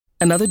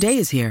Another day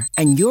is here,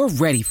 and you're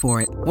ready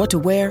for it. What to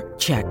wear?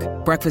 Check.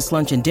 Breakfast,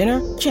 lunch, and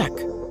dinner? Check.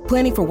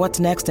 Planning for what's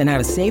next and how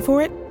to save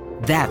for it?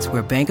 That's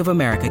where Bank of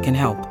America can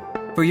help.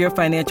 For your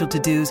financial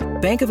to-dos,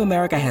 Bank of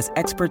America has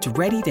experts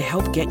ready to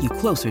help get you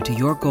closer to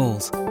your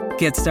goals.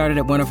 Get started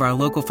at one of our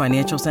local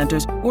financial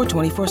centers or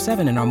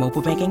 24/7 in our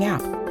mobile banking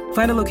app.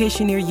 Find a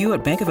location near you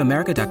at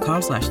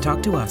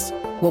bankofamerica.com/talktous.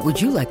 What would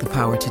you like the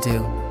power to do?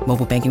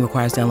 Mobile banking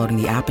requires downloading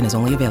the app and is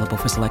only available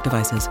for select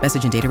devices.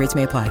 Message and data rates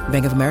may apply.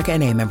 Bank of America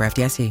N.A., member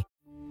FDIC.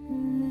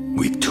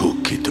 We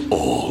took it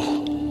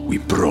all. We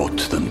brought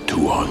them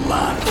to our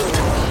land.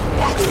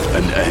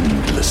 An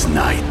endless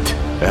night,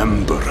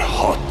 ember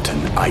hot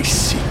and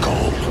icy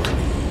cold.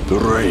 The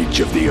rage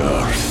of the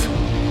earth.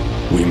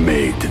 We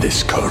made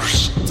this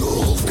curse.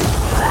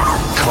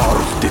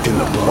 Carved it in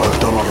the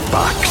blood on our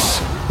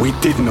backs. We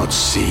did not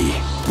see.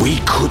 We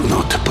could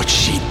not, but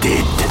she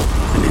did.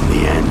 And in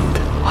the end,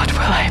 what will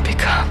I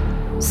become?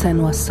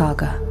 Senua's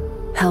Saga.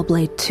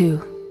 Hellblade 2.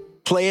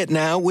 Play it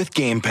now with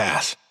Game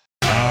Pass.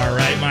 All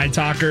right, my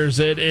talkers,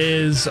 it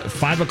is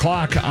 5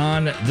 o'clock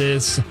on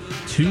this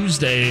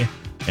Tuesday,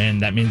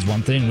 and that means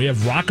one thing. We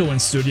have Rocco in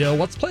studio.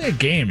 Let's play a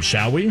game,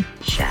 shall we?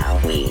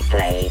 Shall we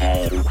play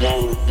a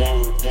game?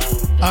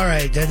 All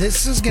right,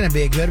 this is going to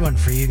be a good one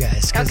for you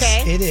guys because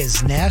it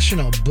is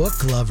National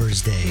Book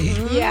Lovers Day.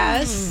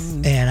 Yes.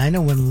 And I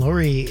know when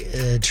Lori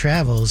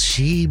travels,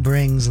 she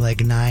brings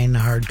like 9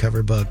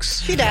 hardcover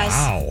books. She does.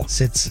 Wow.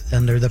 Sits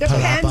under the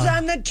Depends palapa.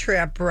 on the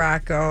trip,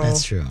 Rocco.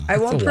 That's true. I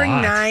won't That's a bring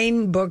lot.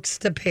 9 books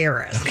to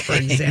Paris, for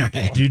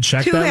example. Do you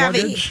check Too that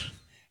heavy. luggage?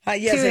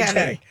 Yes, Too I heavy.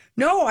 check.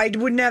 No, I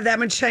wouldn't have that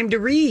much time to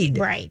read.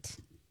 Right.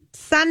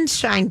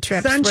 Sunshine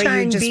trips where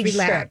Sunshine you just beach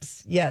relax.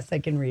 trips. Yes, I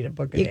can read a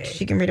book a day.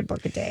 She can read a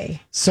book a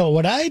day. So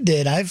what I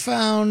did, I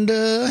found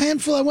a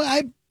handful.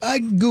 I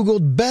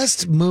Googled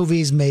best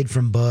movies made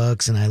from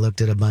books, and I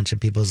looked at a bunch of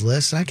people's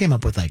lists. And I came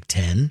up with like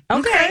 10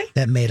 Okay.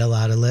 that made a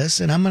lot of lists.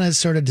 And I'm going to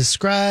sort of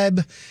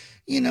describe,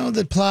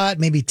 the plot,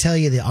 maybe tell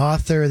you the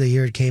author, the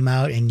year it came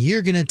out, and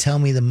you're going to tell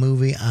me the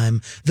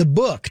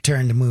book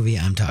turned movie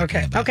I'm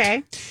talking about.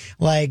 Okay.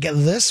 Like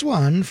this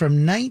one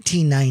from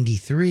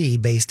 1993,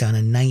 based on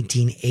a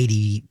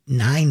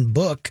 1989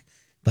 book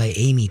by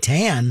Amy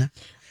Tan.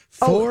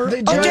 The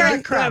Joy Joy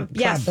Luck Club.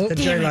 Yes. The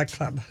Joy Damn Luck it.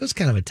 Club. It was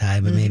kind of a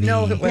tie, but maybe.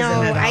 No, it wasn't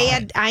No, at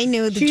all. I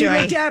knew the She joy.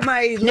 looked at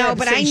my lips No,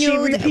 but I and she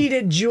knew that-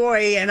 repeated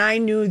joy, and I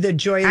knew the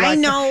Joy Luck. I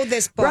know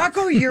this book.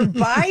 Rocco, your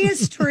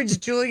bias towards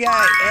Julia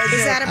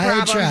Is that a I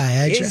problem?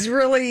 try. is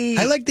really.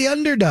 I like the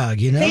underdog,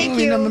 Thank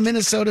you. I'm a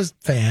Minnesota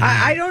fan.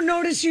 I don't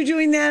notice you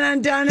doing that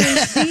on Donna and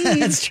Steve.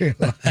 That's true.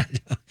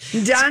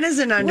 Donna's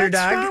an What's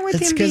underdog. wrong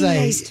with It's him 'cause being I-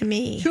 nice to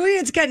me? Julia,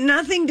 it's got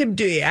nothing to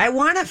do. I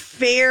want a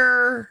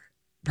fair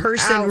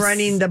person Oh,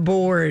 running the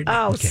board.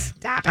 Oh,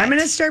 stop it. I'm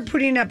going to start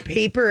putting up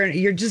paper, and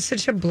you're just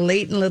such a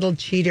blatant little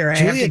cheater. I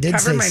Julia have to did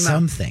cover say my mouth.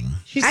 something.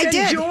 She I said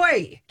did.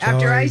 joy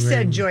after I said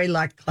Raymond. Joy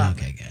Luck Club.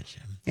 Okay, gotcha.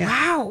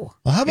 Wow.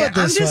 Well, how about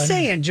I'm this just one?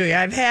 saying, Julia,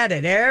 I've had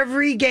it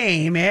every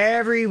game,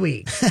 every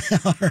week.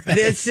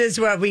 This is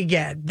what we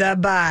get. The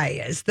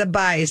bias.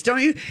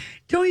 Don't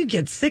you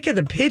get sick of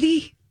the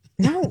pity?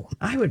 No.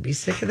 I would be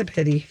sick of the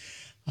pity.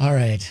 All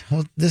right.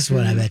 Well, this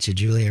one I bet you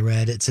Julia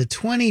read. It's a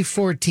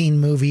 2014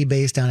 movie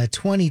based on a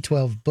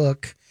 2012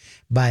 book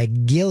by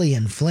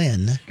Gillian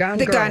Flynn. Gone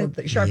The Girl, gun-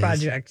 the Sharp Yes.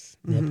 Objects.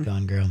 Yep,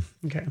 Gone Girl.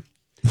 Okay.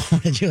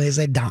 What did Julia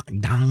say?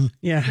 Dong.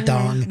 Yeah.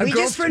 Dong. A We just-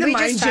 girlfriend we of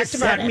mine just just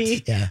talked about sent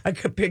me Yeah. a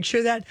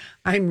picture that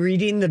I'm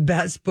reading the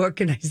best book,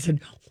 and I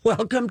said,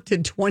 "Welcome to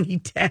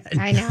 2010."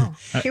 I know.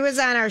 She was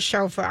on our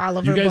show for all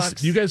of her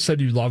books. You guys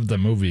said you loved the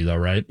movie, though,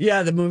 right?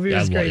 Yeah, the movie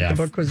was great. Yeah, The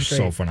book was great.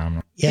 so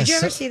phenomenal. Yes, Did you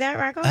ever see that,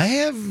 Rocco? I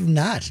have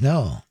not,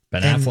 no.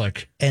 Ben And-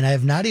 Affleck. And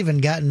I've not even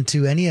gotten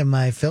to any of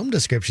my film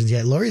descriptions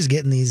yet. Lori's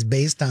getting these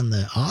based on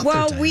the author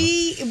Well, title.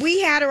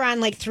 we had her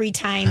on like 3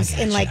 times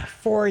in like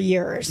 4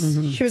 years.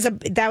 She was a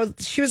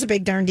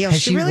big darn deal.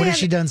 Has Really what has had-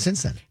 she done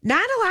since then?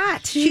 Not a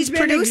lot. She's been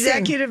producing.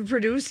 executive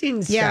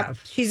producing stuff. Yeah,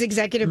 she's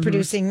executive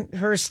producing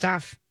her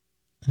stuff.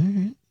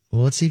 Well,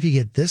 let's see if you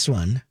get this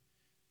one.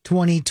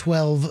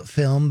 2012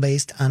 film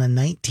based on a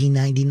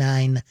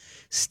 1999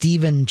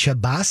 Stephen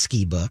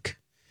Chbosky book.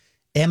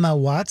 Emma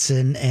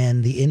Watson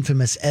and the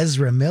infamous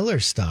Ezra Miller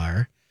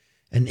star.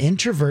 An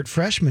introvert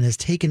freshman is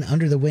taken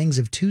under the wings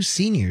of 2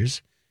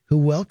 seniors who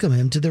welcome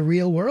him to the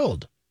real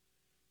world.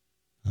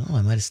 Oh,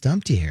 I might have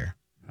stumped you here.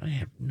 I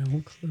have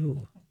no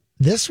clue.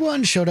 This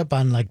one showed up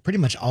on like pretty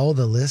much all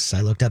the lists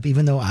I looked up,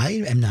 even though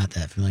I am not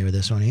that familiar with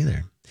this one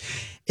either.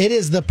 It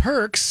is The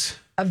Perks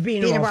Of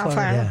being Being a a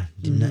wallflower.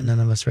 wallflower. None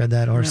of us read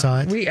that or saw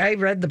it. I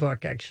read the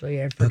book,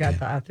 actually. I forgot Okay.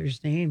 the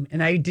author's name.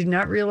 And I did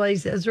not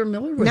realize Ezra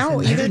Miller was No,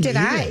 in it. either didn't did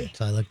either, I.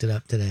 So I looked it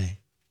up today.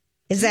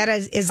 Is that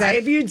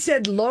If you'd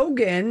said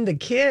Logan, the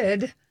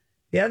kid,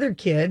 the other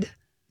kid,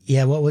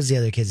 Yeah, what was the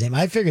other kid's name?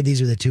 I figured these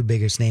were the two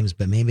biggest names,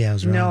 but maybe I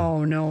was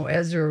wrong. No,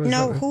 Ezra was.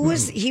 No,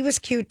 he was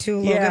cute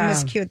too. Logan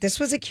was cute. This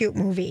was a cute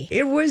movie.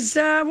 It was,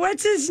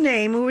 what's his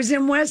name? Who was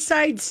in West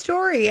Side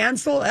Story?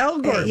 Ansel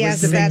Elgort yes,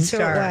 was the big that's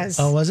star. who it was.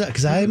 Oh, was it?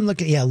 Because I'm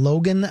looking,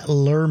 Logan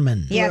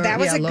Lerman. Yeah, that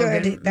was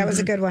Logan. that was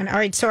a good one. All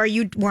right, so are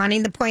you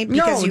wanting the point?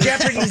 No,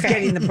 Jeopardy's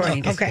getting the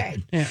point.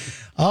 Okay. Yeah.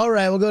 All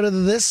right, we'll go to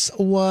this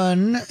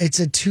one. It's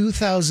a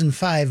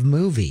 2005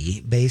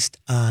 movie based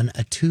on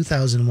a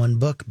 2001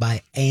 book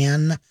by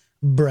Anne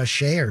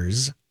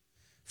Brashares.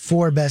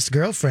 Four best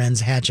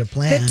girlfriends hatch a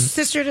plan. The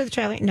sister to the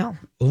traveling. No.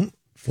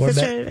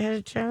 Sister had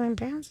a traveling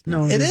pants?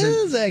 No, it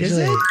is actually. Is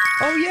it?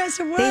 Oh, yes,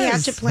 it was. They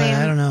hatch a But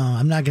plan. I don't know.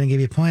 I'm not going to give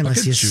you a point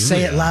unless you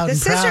say it loud The and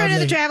sister proud. to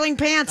the traveling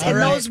pants. And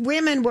those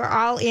women were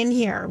all in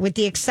here with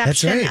the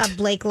exception That's right. of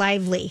Blake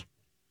Lively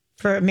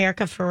for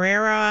America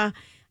Ferrera.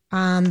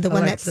 The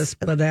one that's Alexis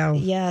Bledel.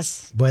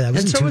 Yes. Boy, that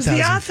was And in so was the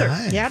 2005.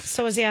 author. Yep.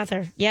 So was the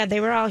author. Yeah,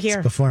 they were all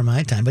here. Before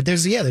my time. But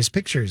there's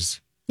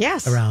pictures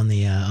Yes. around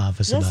the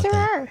office Yes, about there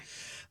that. are.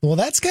 Well,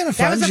 that's kind of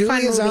That fun. was a fun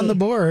Julia's on movie. the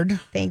board,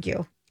 Thank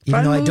you. even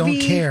Fun though I don't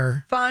movie,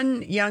 care.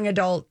 Fun young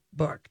adult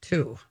book,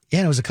 too. Yeah,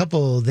 and it was a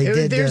couple. They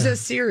did. There's a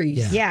series.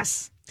 yeah.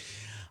 Yes.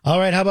 All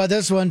right, how about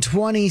this one?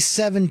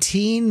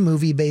 2017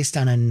 movie based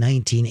on a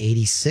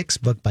 1986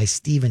 book by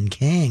Stephen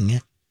King.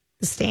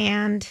 The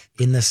Stand.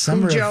 In the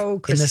summer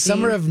Cujo, of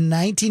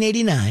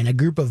 1989, a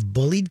group of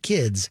bullied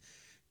kids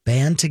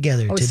band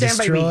together to Stand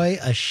By Me. destroy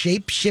a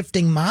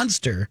shape-shifting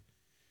monster,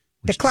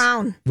 The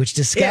Clown. which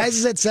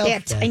disguises itself.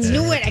 It. I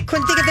knew it. I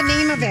couldn't think of the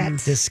name of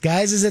it.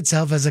 Disguises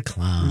itself as a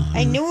clown.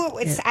 I knew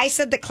it. I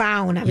said The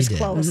Clown. I was did.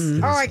 close.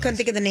 Oh, I couldn't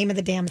think of the name of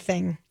the damn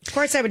thing. Of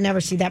course, I would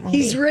never see that movie.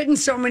 He's written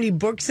so many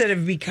books that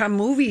have become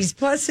movies.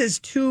 Plus, his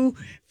two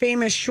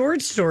famous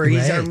short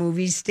stories Right. are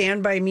movies.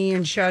 Stand By Me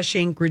and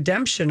Shawshank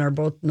Redemption are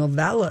both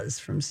novellas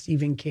from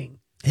Stephen King.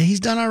 Hey,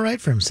 he's done all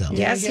right for himself.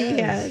 Yes, he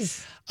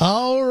is.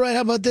 All right,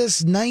 how about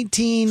this?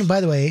 19.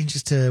 By the way,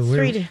 just to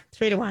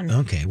Three to one.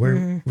 Okay,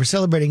 we're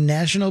celebrating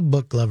National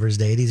Book Lovers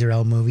Day. These are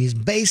all movies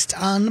based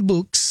on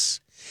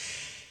books.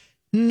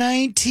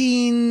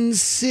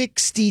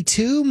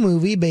 1962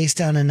 movie based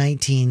on a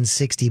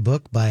 1960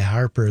 book by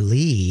Harper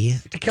Lee.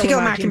 To Kill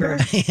a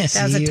Mockingbird. Yes,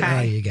 That was a you,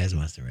 tie. you guys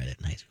must have read it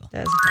in high school.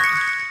 That was a tie.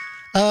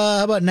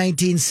 How about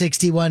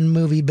 1961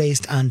 movie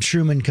based on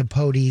Truman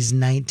Capote's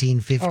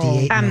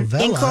 1958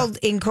 novella?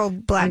 In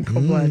Cold Blood.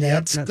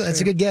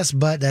 That's a good guess,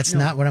 but that's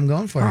not what I'm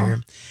going for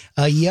here.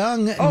 A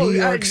young New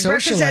York Breakfast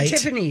at socialite.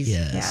 Tiffany's.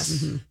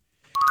 Yes.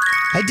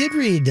 I did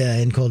read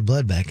In Cold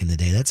Blood back in the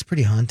day. That's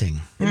pretty haunting.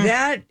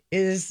 That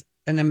is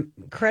an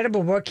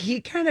incredible book.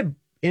 He kind of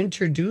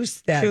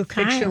introduced that True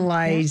crime,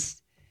 fictionalized,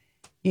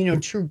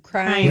 true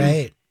crime,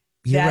 Right.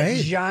 You're that right.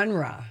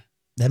 genre.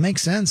 That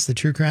makes sense. The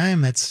true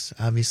crime, that's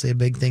obviously a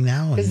big thing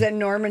now. Because then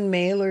Norman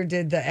Mailer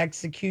did the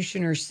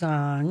Executioner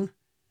song,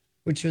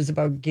 which was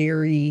about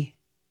Gary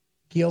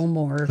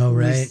Gilmore, who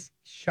was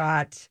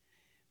shot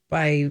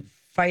by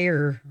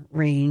fire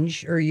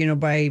range or,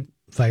 by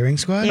Firing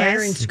Squad?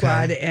 Firing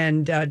Squad.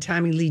 And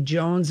Tommy Lee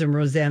Jones and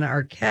Rosanna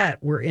Arquette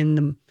were in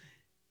the,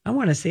 I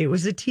want to say it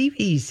was a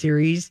TV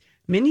series,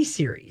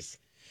 miniseries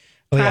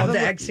called The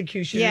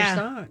Executioner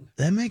song.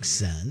 That makes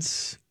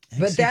sense.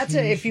 But that's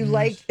if you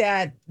like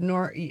that,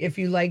 if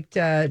you liked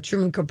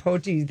Truman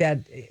Capote,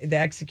 the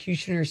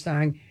Executioner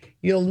song,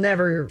 you'll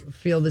never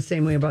feel the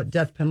same way about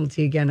death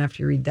penalty again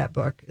after you read that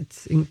book.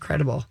 It's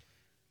incredible.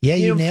 Yeah,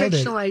 you nailed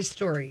it. Fictionalized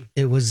story.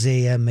 It was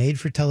a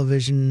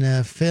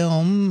made-for-television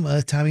film.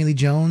 Tommy Lee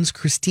Jones,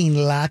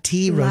 Christine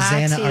Lottie,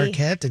 Rosanna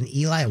Arquette, and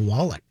Eli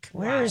Wallach.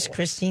 Where is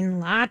Christine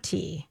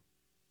Lottie?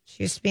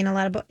 She used to be in a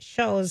lot of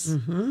shows.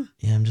 Mm-hmm.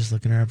 Yeah, I'm just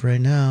looking her up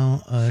right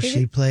now.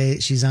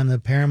 She's on the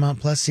Paramount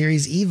Plus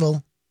series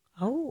Evil.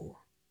 Oh.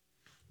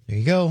 There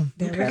you go.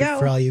 There we go.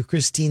 For all you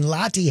Christine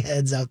Lottie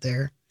heads out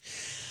there.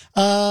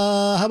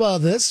 How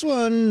about this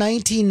one?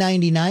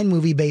 1999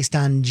 movie based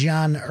on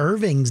John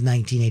Irving's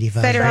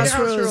 1985. Better House House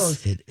Rules.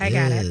 Rules. It I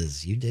got it.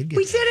 is. You did get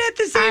We that. did it at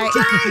the same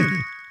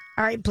time.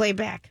 All right, play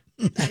back.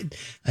 I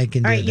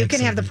can do All it right, you next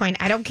can have the segment.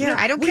 point. I don't care.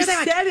 I don't We care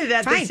that much. said it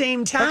at the Fine.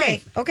 same time.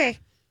 Okay.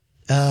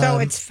 So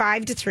it's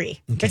 5-3.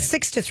 okay. It's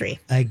 6-3.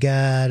 I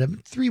got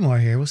three more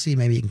here. We'll see.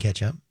 Maybe you can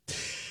catch up.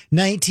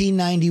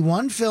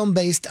 1991 film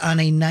based on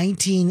a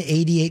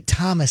 1988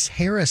 Thomas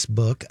Harris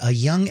book, A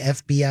Young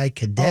FBI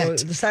Cadet. Oh,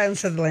 The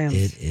Silence of the Lambs.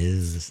 It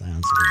is The Silence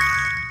of the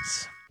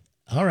Lambs.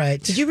 All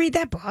right. Did you read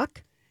that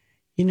book?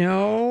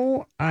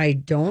 I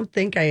don't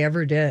think I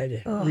ever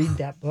did read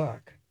that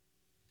book.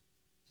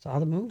 Saw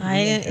the movie.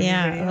 I didn't.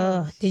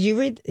 Yeah. Did you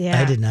read?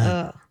 Yeah. I did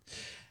not.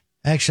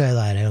 Actually, I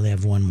lied. I only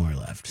have one more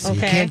left. So you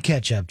Okay. can't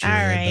catch up, Julia.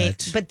 All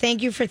right. But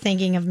thank you for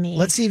thinking of me.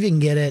 Let's see if you can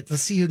get it.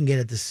 Let's see who can get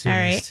it the soonest.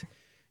 All right.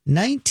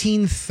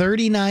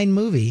 1939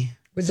 movie.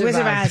 Wizard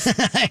of Oz.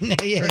 I know,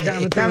 yeah.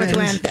 Gone with the Gone with the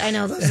Wind. Wind. I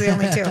know those are the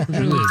only two.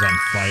 Julia's on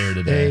fire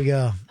today. There you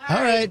go.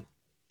 All right.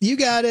 You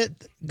got it.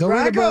 Go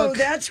read a Rocco, book.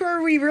 that's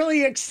where we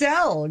really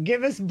excel.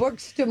 Give us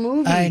books to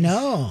movies. I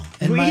know.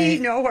 And we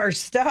know our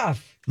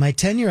stuff. My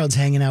 10-year-old's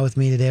hanging out with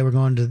me today. We're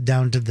going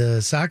down to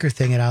the soccer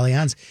thing at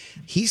Allianz.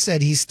 He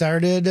said he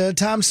started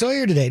Tom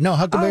Sawyer today. No,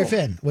 Huckleberry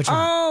Finn. Which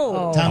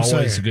one? Tom Sawyer.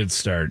 Always a good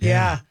start.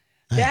 Yeah.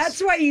 Nice.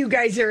 That's why you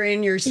guys are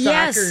in your soccer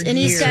Yes, and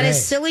he's gear. got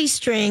his silly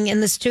string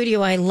in the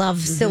studio. I love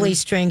silly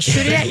string.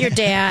 Shoot it at your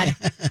dad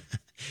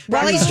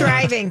while he's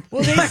driving.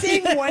 Will they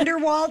sing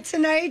Wonderwall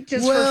tonight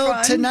just for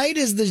fun? Tonight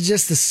is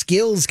just the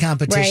skills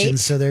competition. Right.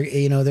 So they're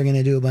going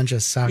to do a bunch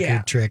of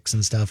soccer tricks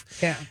and stuff.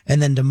 Yeah. And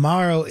then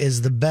tomorrow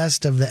is the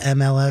best of the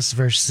MLS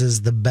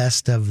versus the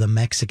best of the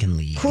Mexican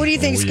League. Who do you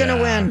think's going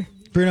to win?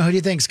 Bruno, who do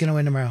you think's going to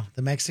win tomorrow?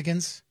 The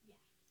Mexicans?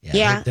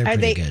 Yeah. They're Are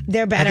pretty they? good.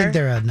 They're better. I think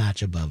they're a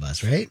notch above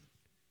us, right?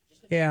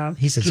 Yeah.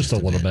 He said Just a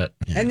little bit.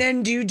 Yeah. And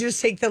then do you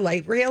just take the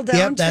light rail down?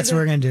 Yep, that's what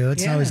we're going to do.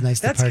 It's always nice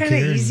to That's park kind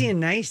here. of easy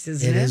and nice,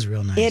 isn't it? It is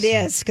real nice. It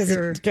is because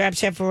it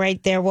drops off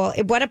right there. Well,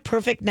 what a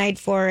perfect night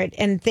for it.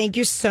 And thank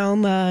you so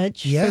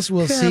much. Yes,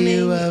 we'll see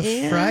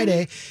you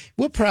Friday.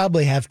 We'll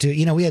probably have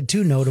to, we had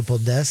two notable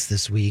deaths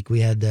this week.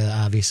 We had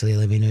obviously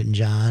Olivia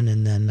Newton-John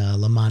and then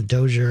Lamont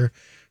Dozier,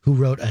 who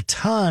wrote a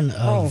ton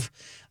of.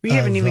 We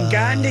haven't even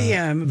gotten to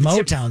him.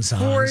 Motown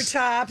songs. Four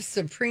Tops,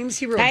 Supremes.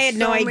 He wrote I had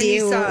no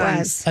idea who it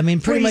was. I mean,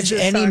 pretty Please, much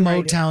the any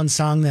songwriter. Motown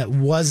song that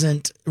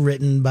wasn't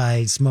written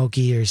by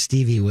Smokey or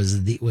Stevie was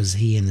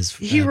he and his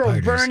He wrote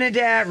partners.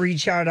 Bernadette,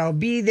 Reach Out, I'll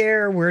Be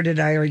There, Where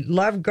Did I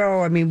Love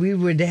Go? I mean, we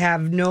would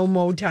have no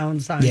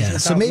Motown songs. Yeah,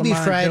 so without maybe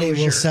Lamont Friday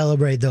Dozier. we'll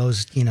celebrate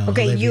those, Okay,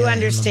 Olivia you and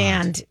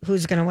understand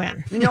who's going to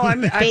win. No,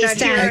 I'm not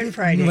Based here on- on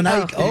Friday.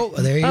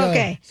 There you go.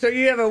 Okay. So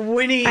you have a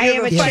winning. I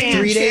have a You have chance.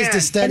 3 days to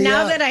And study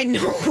now up. that I know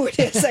who it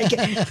is,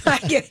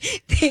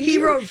 He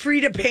wrote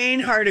Frida Payne,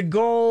 Heart of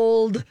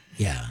Gold.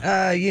 Yeah.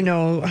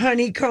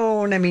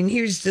 Honeycomb. I mean,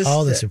 he was just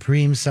all the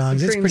Supreme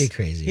songs. Supremes. It's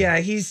pretty crazy. Yeah,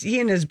 he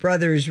and his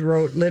brothers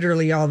wrote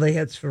literally all the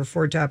hits for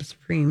Four Top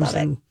Supremes.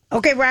 And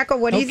Okay, Rocco,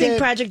 what do you think Okay.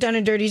 Project Down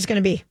and Dirty is going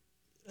to be?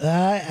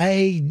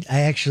 I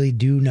actually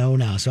do know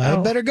now, so I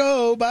better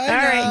go. Bye. All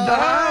right, now.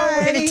 bye.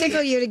 We're going to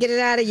tickle you to get it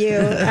out of you.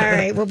 All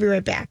right, we'll be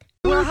right back.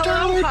 well,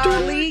 hello,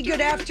 Holly.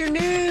 Good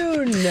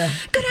afternoon.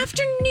 Good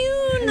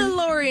afternoon,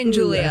 Lori and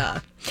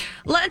Julia.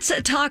 Let's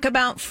talk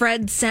about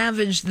Fred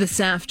Savage this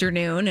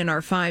afternoon in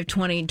our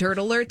 520 Dirt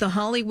Alert. The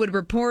Hollywood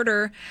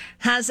Reporter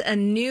has a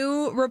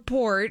new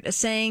report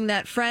saying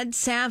that Fred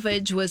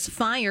Savage was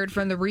fired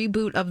from the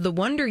reboot of The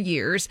Wonder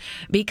Years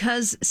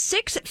because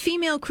 6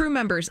 female crew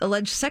members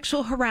alleged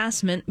sexual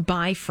harassment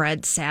by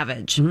Fred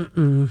Savage.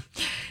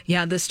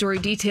 Yeah, the story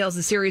details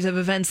a series of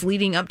events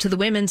leading up to the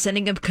women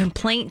sending a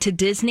complaint to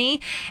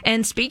Disney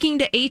and speaking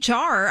to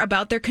HR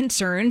about their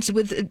concerns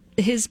with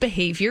his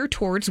behavior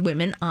towards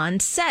women on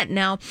set.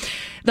 Now,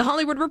 the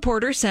Hollywood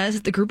Reporter says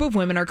that the group of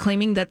women are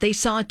claiming that they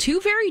saw 2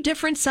 very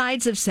different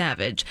sides of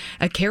Savage,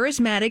 a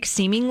charismatic,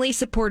 seemingly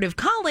supportive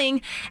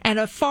colleague, and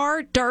a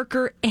far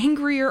darker,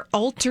 angrier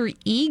alter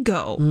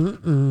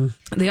ego.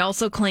 They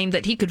also claim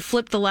that he could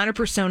flip the latter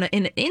persona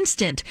in an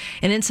instant,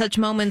 and in such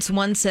moments,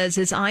 one says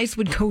his eyes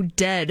would go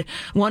dead.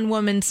 One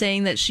woman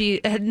saying that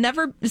she had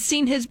never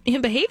seen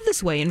him behave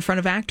this way in front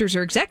of actors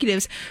or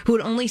executives who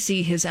would only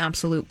see his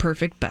absolute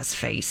perfect best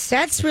face.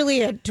 That's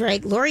really a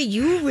drag. Lori,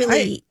 you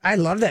really... I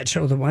love that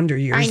show, The Wonder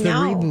Years. I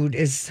know. The reboot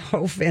is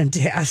so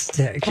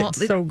fantastic. Well,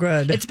 it's so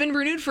good. It's been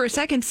renewed for a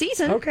second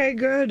season. Okay,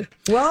 good.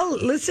 Well,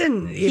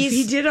 listen, if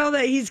he did all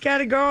that, he's got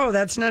to go.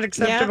 That's not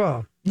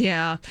acceptable.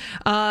 Yeah.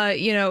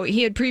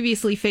 He had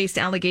previously faced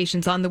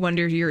allegations on the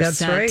Wonder Years That's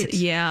set. right.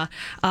 Yeah.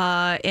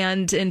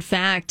 And in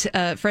fact,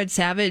 Fred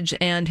Savage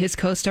and his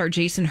co-star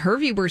Jason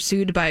Hervey were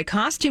sued by a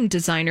costume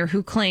designer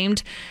who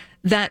claimed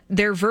that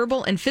their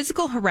verbal and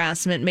physical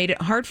harassment made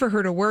it hard for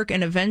her to work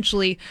and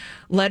eventually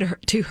led her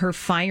to her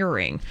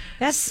firing.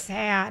 That's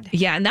sad.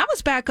 Yeah, and that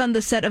was back on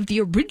the set of the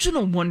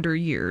original Wonder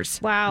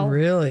Years. Wow.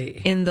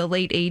 Really? In the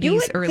late 80s, You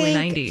would early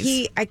think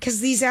 90s. because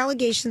these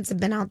allegations have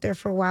been out there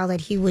for a while,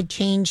 that he would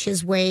change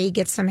his way,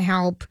 get some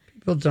help.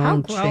 People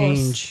don't gross.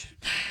 change.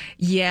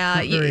 Yeah,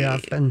 Not very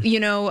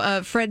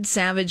often. Fred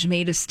Savage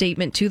made a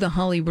statement to the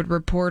Hollywood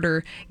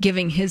Reporter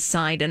giving his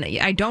side, and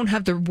I don't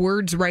have the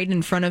words right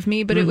in front of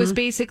me, but it was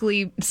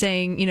basically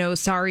saying,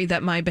 sorry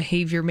that my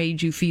behavior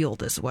made you feel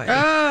this way.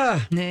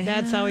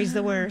 That's always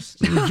the worst.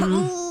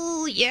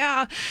 Oh,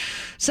 yeah.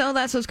 So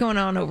that's what's going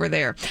on over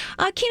there.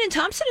 Kenan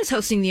Thompson is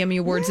hosting the Emmy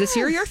Awards this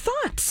year. Your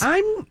thoughts?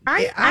 I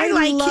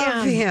like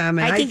love him,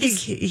 and I think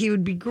he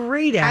would be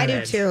great at it. I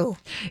do too.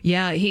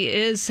 Yeah, he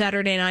is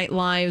Saturday Night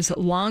Live's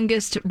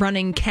longest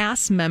running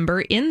cast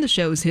member in the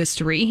show's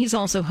history. He's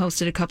also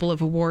hosted a couple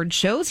of award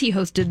shows. He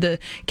hosted the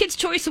Kids'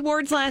 Choice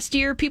Awards last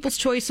year, People's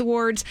Choice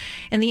Awards,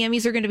 and the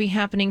Emmys are going to be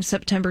happening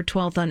September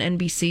 12th on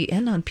NBC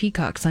and on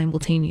Peacock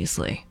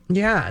simultaneously.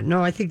 Yeah,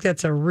 no, I think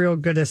that's a real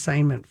good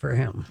assignment for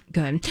him.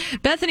 Good.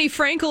 Bethany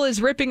Frankel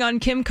is ripping on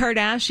Kim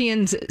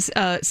Kardashian's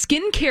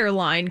skincare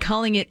line,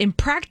 calling it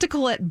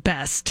impractical at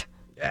best.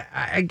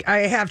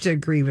 I have to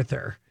agree with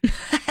her.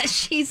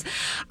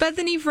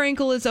 Bethany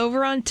Frankel is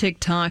over on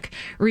TikTok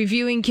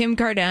reviewing Kim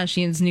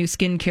Kardashian's new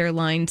skincare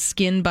line,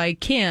 Skin by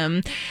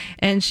Kim.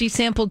 And she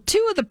sampled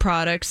 2 of the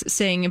products,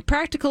 saying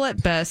impractical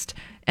at best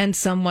and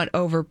somewhat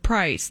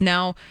overpriced.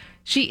 Now,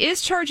 she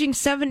is charging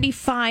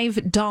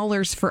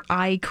 $75 for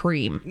eye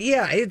cream.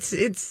 Yeah, it's.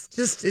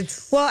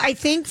 Well, I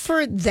think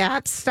for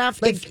that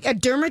stuff, if a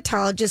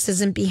dermatologist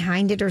isn't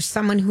behind it or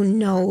someone who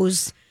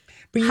knows.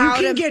 But you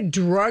can get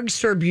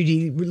drugstore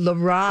beauty,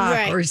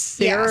 Lorac or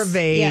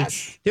CeraVe.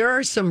 Yes. There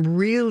are some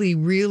really,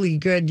 really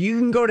good. You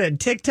can go to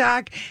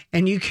TikTok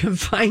and you can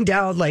find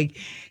out, like,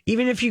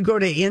 even if you go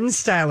to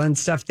InStyle and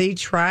stuff, they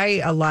try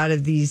a lot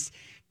of these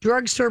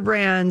drugstore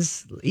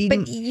brands.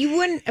 But you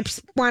wouldn't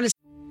want to.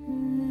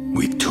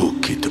 We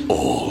took it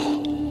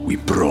all. We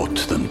brought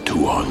them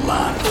to our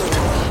land.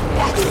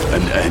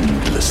 An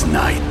endless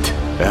night,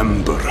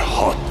 ember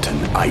hot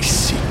and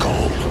icy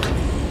cold.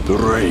 The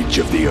rage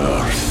of the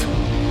earth.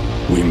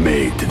 We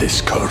made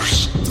this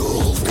curse.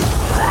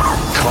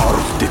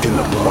 Carved it in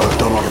the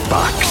blood on our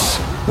backs.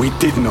 We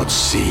did not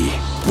see.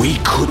 We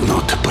could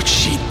not, but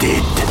she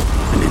did.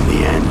 And in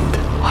the end,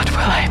 What will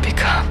I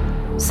become?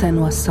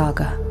 Senwa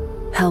Saga.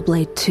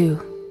 Hellblade 2.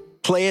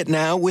 Play it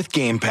now with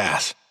Game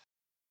Pass.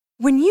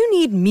 When you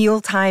need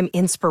mealtime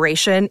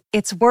inspiration,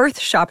 it's worth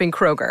shopping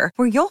Kroger,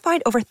 where you'll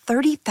find over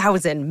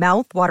 30,000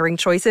 mouth-watering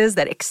choices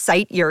that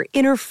excite your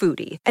inner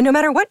foodie. And no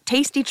matter what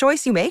tasty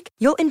choice you make,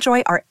 you'll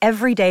enjoy our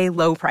everyday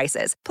low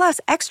prices, plus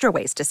extra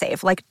ways to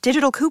save, like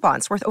digital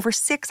coupons worth over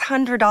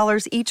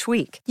 $600 each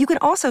week. You can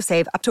also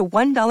save up to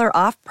 $1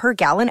 off per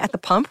gallon at the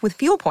pump with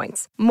fuel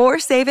points. More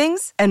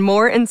savings and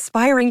more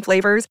inspiring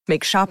flavors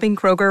make shopping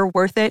Kroger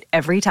worth it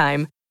every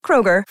time.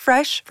 Kroger,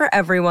 fresh for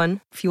everyone.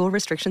 Fuel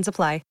restrictions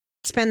apply.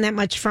 Spend that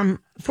much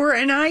for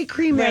an eye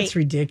cream. Right. That's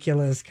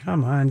ridiculous.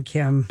 Come on,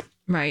 Kim.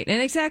 Right. And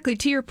exactly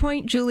to your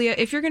point, Julia,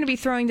 if you're going to be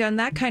throwing down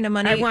that kind of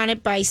money. I want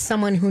it by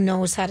someone who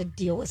knows how to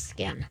deal with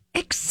skin.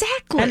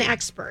 Exactly. An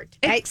expert.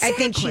 Exactly. I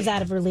think she's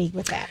out of her league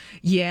with that.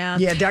 Yeah.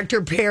 Yeah,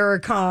 Dr.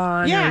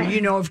 Paracon. Yeah.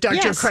 Or, if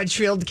Dr.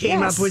 Crutchfield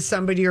came up with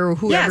somebody or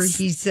whoever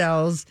he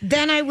sells.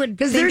 Then I would.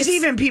 Because there's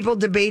even people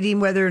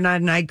debating whether or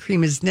not an eye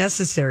cream is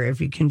necessary if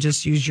you can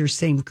just use your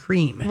same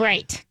cream.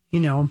 Right.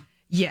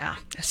 Yeah.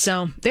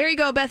 So there you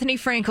go, Bethany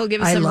Frankel.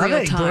 Give us some love real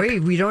it. talk. Boy,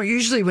 we don't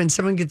usually, when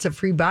someone gets a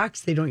free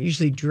box, they don't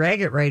usually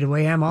drag it right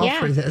away. I'm all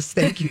for this.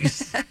 Thank you,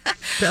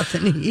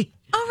 Bethany.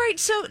 All right.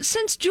 So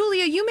since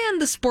Julia, you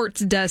manned the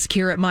sports desk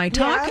here at My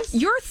Talk,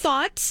 your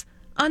thoughts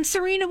on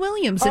Serena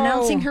Williams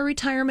announcing her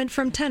retirement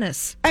from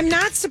tennis? I'm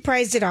not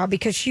surprised at all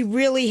because she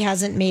really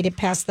hasn't made it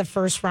past the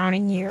first round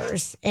in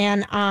years.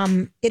 And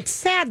it's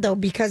sad, though,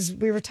 because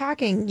we were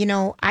talking,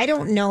 I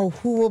don't know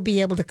who will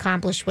be able to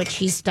accomplish what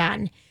she's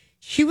done.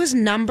 She was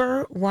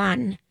number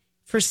 1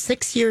 for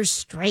 6 years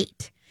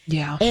straight.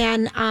 Yeah.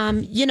 And,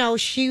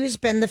 she has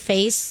been the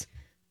face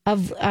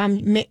of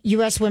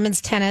U.S. women's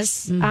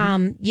tennis.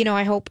 Mm-hmm.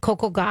 I hope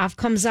Coco Gauff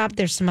comes up.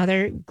 There's some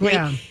other great.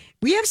 Yeah.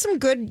 We have some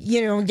good,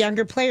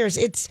 younger players.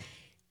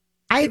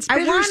 I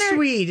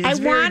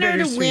want her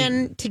to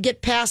win, to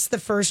get past the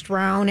first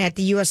round at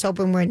the U.S.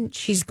 Open when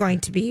that's going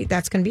to be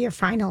her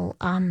final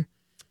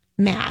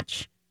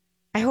match.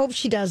 I hope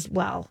she does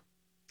well.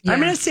 Yeah. I'm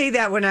going to say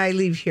that when I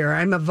leave here.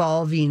 I'm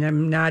evolving.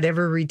 I'm not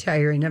ever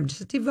retiring. I'm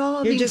just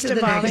evolving. You're just to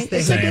evolving. The next thing.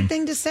 It's a good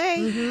thing to say.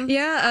 Mm-hmm.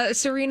 Yeah,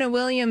 Serena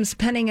Williams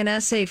penning an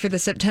essay for the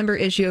September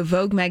issue of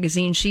Vogue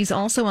magazine. She's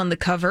also on the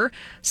cover.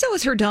 So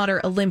is her daughter,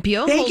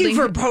 Olympia. Thank you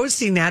for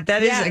posting that.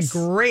 That is a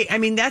great,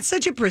 that's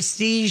such a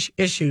prestige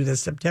issue, the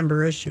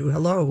September issue.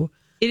 Hello.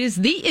 It is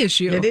the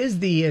issue. It is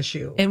the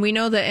issue. And we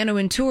know that Anna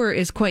Wintour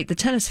is quite the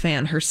tennis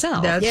fan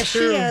herself. That's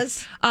true. She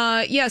is.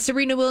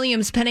 Serena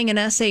Williams penning an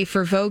essay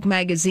for Vogue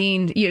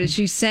magazine.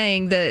 She's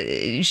saying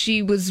that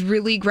she was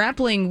really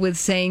grappling with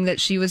saying that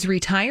she was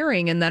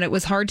retiring and that it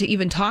was hard to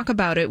even talk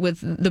about it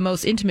with the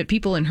most intimate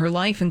people in her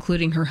life,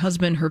 including her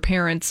husband, her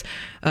parents,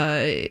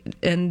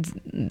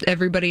 and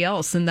everybody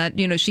else. And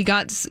that, she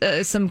got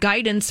some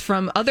guidance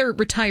from other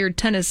retired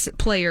tennis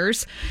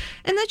players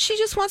and that she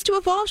just wants to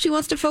evolve. She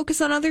wants to focus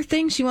on other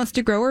things. She wants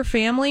to grow her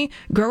family,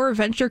 grow her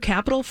venture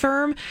capital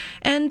firm,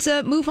 and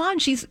move on.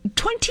 She's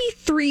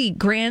 23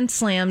 Grand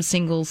Slam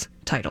singles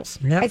titles.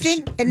 Yep. I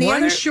think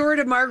one short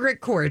of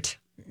Margaret Court,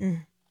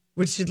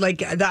 which is like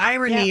the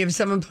irony of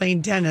someone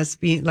playing tennis,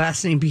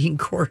 last name being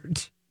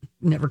Court.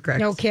 Never correct.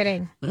 No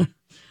kidding.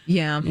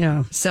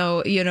 Yeah.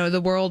 So,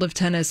 the world of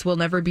tennis will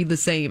never be the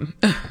same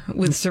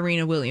with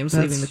Serena Williams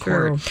leaving the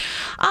court.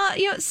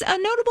 A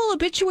notable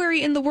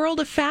obituary in the world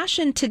of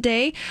fashion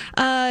today.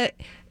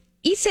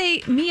 Issey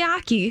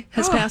Miyake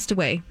has passed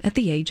away at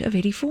the age of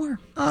 84.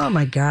 Oh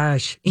my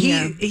gosh.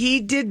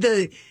 He did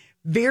the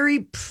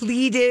very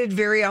pleated,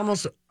 very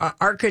almost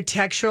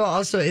architectural.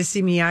 Also,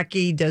 Issey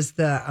Miyake does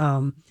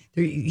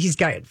he's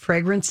got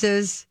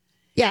fragrances.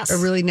 Yes. A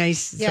really nice,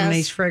 some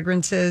nice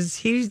fragrances.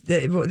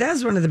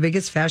 That's one of the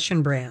biggest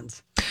fashion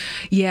brands.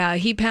 Yeah,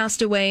 he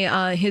passed away.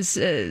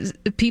 His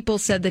people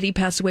said that he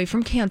passed away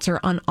from cancer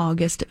on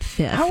August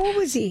 5th. How old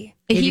was he?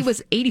 He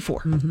was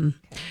 84.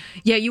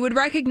 Yeah, you would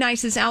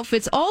recognize his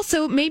outfits.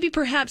 Also, maybe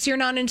perhaps you're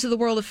not into the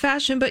world of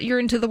fashion, but you're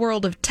into the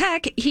world of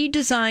tech. He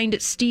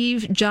designed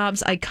Steve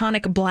Jobs'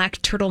 iconic black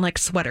turtleneck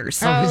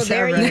sweaters. Oh,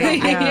 there you go.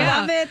 Yeah. I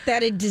love it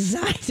that a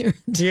designer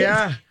did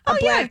Yeah. a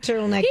black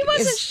turtleneck. He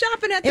wasn't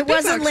shopping at the It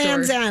wasn't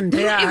Land's End.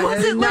 Yeah, It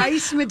wasn't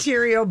nice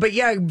material, but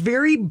yeah,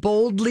 very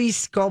boldly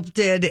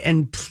sculpted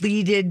and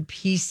pleated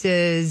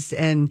pieces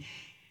and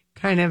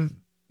kind of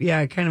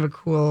a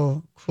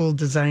cool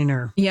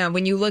designer. Yeah,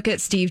 when you look at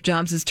Steve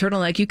Jobs'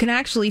 turtleneck, you can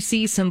actually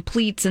see some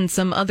pleats and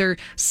some other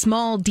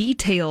small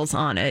details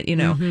on it. You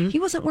know, he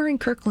wasn't wearing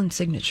Kirkland's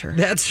signature.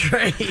 That's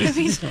right. I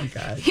mean, oh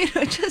God. You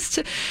know,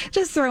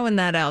 just throwing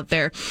that out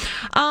there.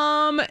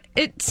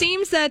 It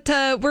seems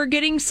that we're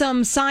getting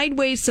some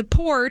sideways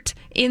support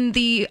in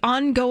the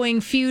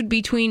ongoing feud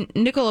between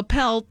Nicola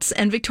Peltz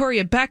and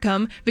Victoria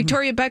Beckham.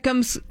 Victoria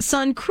Beckham's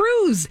son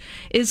Cruz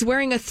is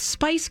wearing a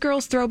Spice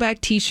Girls throwback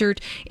T-shirt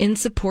in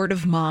support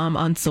of mom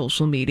on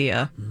social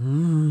media.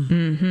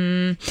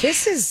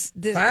 This is.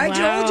 I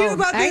told you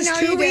about this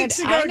 2 weeks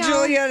ago,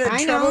 Julia.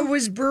 The trouble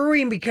was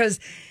brewing because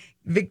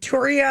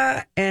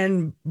Victoria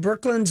and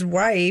Brooklyn's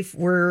wife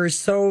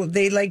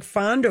they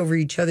fawned over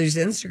each other's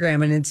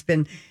Instagram, and it's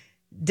been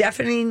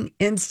deafening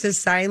into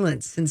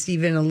silence since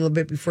even a little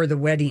bit before the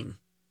wedding.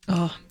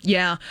 Oh,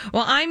 yeah.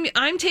 Well,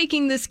 I'm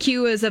taking this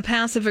cue as a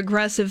passive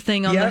aggressive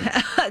thing on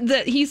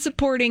that he's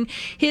supporting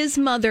his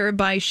mother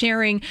by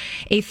sharing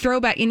a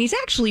throwback, and he's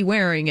actually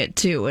wearing it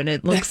too. And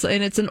it looks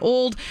and it's an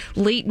old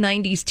late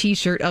 90s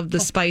T-shirt of the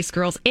Spice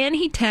Girls, and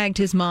he tagged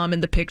his mom in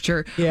the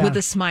picture with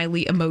a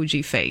smiley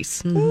emoji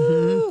face.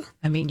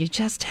 I mean, you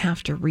just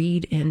have to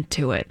read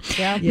into it.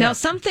 Yeah. Now,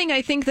 something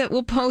I think that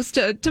we'll post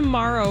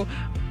tomorrow.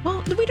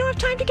 Well, we don't have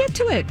time to get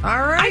to it.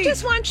 All right. I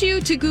just want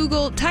you to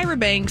Google Tyra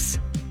Banks,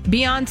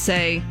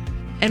 Beyonce,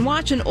 and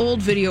watch an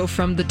old video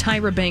from the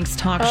Tyra Banks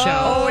talk show.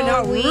 Oh, and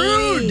how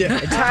rude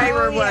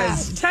Tyra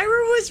was.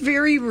 Tyra was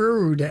very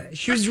rude.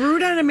 She was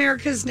rude on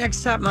America's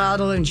Next Top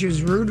Model, and she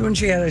was rude when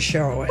she had a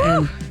show.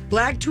 And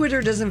Black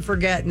Twitter doesn't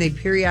forget, and they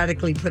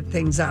periodically put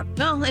things up.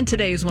 Well, and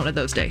today is one of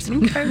those days.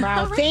 Okay.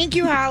 Wow. Right. Thank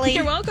you, Holly.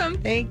 You're welcome.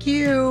 Thank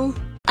you.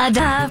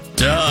 Duh.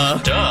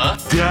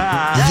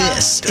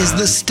 This is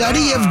the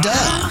study of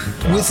duh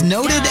with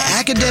noted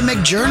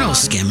academic journal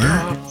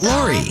skimmer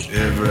Lori.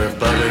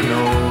 Everybody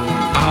knows.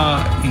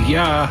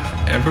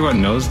 Yeah,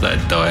 everyone knows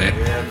that, duh.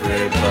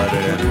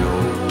 Everybody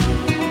knows.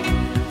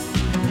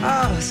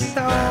 Oh,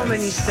 so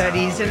many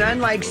studies. And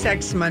unlike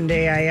Sex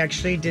Monday, I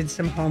actually did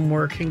some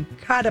homework and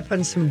caught up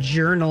on some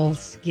journal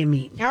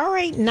skimming. All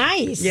right,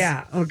 nice.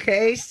 Yeah,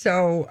 okay.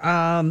 So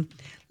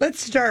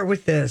let's start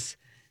with this.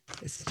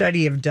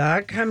 Study of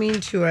duh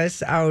coming to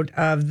us out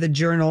of the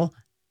journal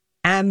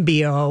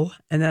Ambio,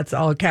 and that's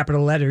all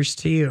capital letters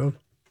to you.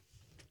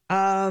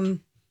 I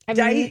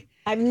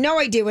have no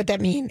idea what that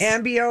means.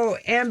 Ambio,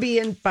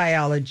 ambient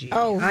biology.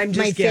 Oh, I'm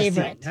just my guessing.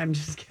 favorite. I'm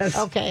just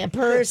guessing. Okay, a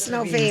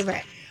personal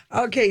favorite.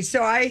 Okay,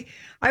 so I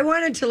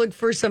wanted to look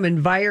for some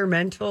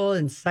environmental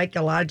and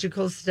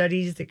psychological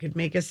studies that could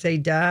make us say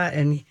duh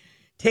and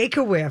take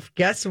a whiff.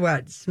 Guess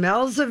what?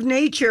 Smells of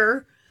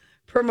nature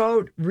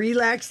promote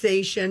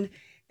relaxation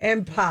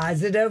and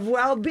positive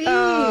well-being.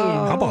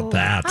 Oh. How about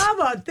that? How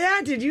about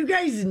that? Did you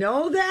guys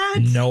know that?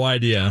 No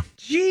idea.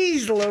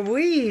 Jeez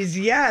Louise,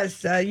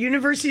 yes.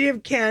 University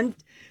of Kent,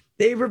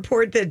 they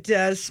report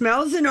that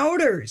smells and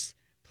odors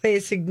play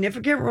a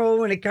significant role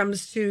when it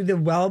comes to the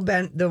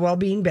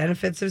well-being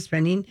benefits of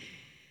spending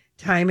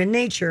time in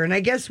nature. And I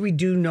guess we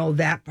do know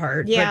that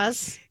part.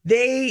 Yes. But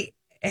they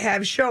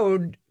have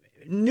showed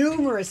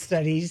numerous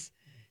studies.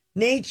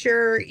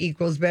 Nature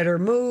equals better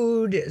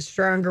mood,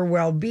 stronger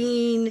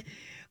well-being.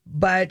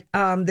 But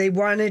they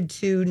wanted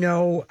to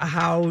know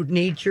how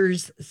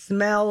nature's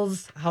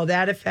smells, how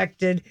that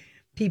affected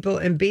people.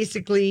 And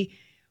basically,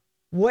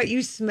 what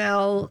you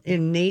smell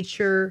in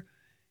nature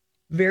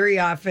very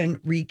often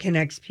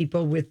reconnects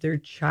people with their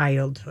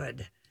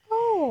childhood.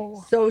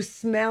 Oh. So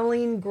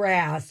smelling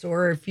grass,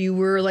 or if you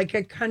were like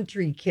a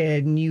country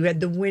kid and you had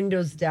the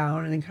windows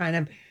down and the kind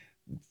of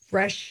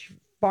fresh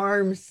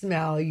farm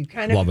smell, you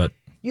kind of love it.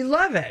 You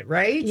love it,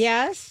 right?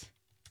 Yes.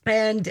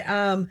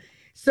 And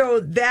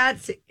so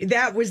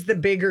that was the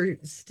bigger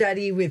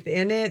study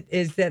within it,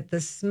 is that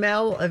the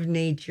smell of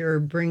nature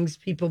brings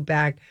people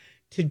back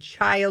to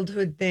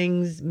childhood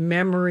things,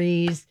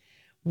 memories,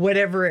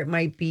 whatever it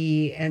might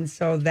be. And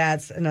so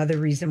that's another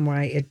reason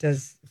why it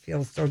does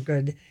feel so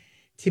good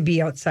to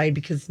be outside,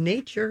 because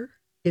nature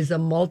is a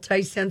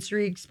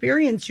multi-sensory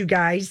experience, you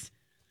guys.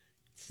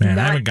 Man,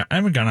 I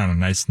haven't gone on a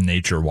nice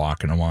nature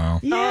walk in a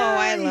while. Yeah. Oh,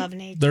 I love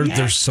nature.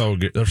 They're so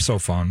good. They're so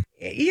fun.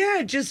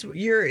 Yeah, it's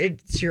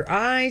your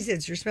eyes,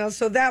 it's your smell.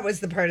 So that was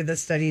the part of the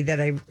study that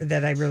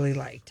I really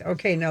liked.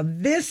 Okay, now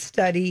this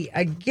study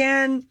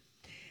again,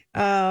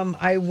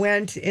 I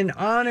went in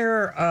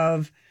honor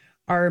of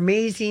our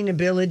amazing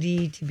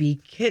ability to be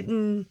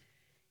kid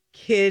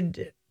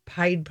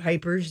Pied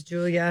Pipers,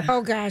 Julia.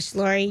 Oh gosh,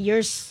 Lori,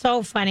 you're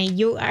so funny.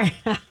 You are.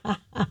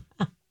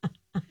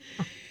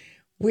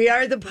 We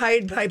are the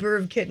Pied Piper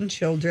of kitten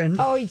children.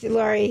 Oh,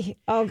 Lori.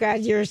 Oh,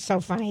 God, you're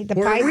so funny. The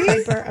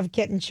Pied Piper of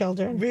kitten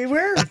children. We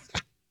were.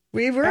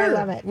 I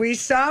love it. We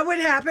saw what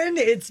happened.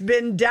 It's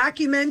been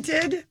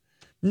documented.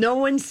 No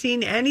one's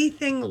seen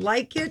anything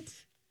like it.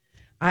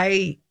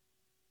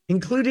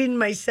 Including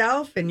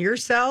myself and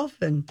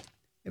yourself, and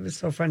it was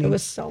so funny. It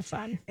was so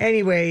fun.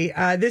 Anyway,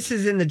 this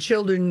is in the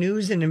Children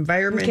News and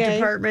Environment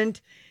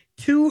Department.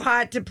 Too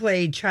hot to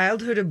play.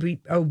 Childhood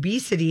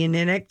obesity and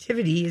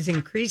inactivity is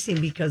increasing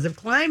because of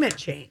climate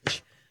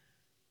change.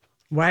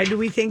 Why do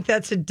we think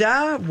that's a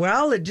duh?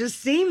 Well, it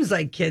just seems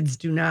like kids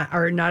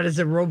are not as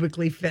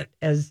aerobically fit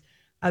as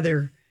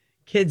other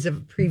kids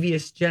of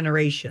previous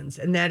generations.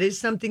 And that is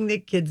something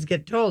that kids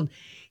get told.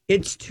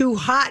 It's too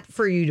hot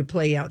for you to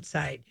play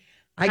outside.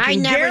 I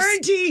can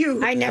guarantee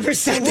you. I never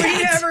said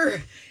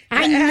that.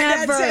 I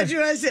never said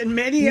to us, and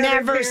many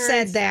never other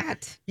said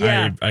that.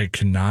 Yeah, I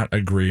cannot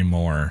agree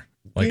more.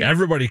 Like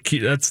everybody,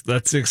 that's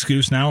the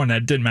excuse now, and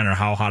it didn't matter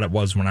how hot it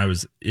was when I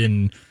was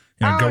going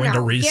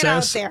to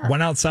recess.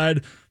 Went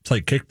outside,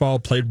 played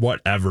kickball, played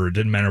whatever. It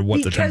didn't matter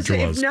what the temperature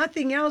was. Because if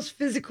nothing else,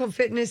 physical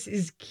fitness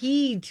is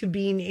key to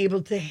being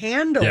able to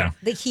handle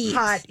the heat,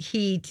 hot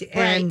heat,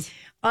 and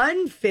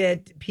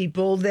unfit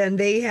people. Then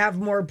they have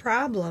more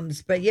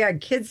problems. But yeah,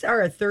 kids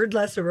are a third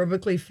less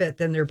aerobically fit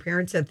than their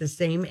parents at the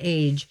same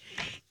age.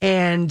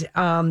 And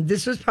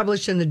this was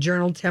published in the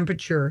journal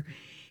Temperature,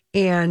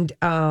 and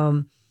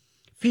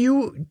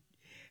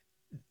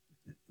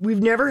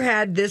we've never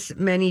had this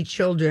many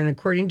children.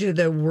 According to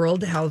the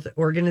World Health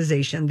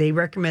Organization, they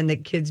recommend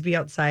that kids be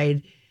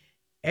outside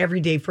every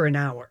day for an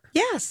hour.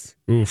 Yes.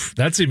 Oof.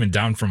 That's even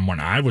down from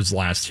when I was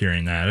last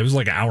hearing that. It was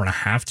like an hour and a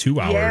half,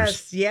 2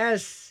 hours.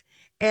 Yes.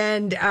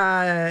 And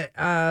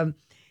the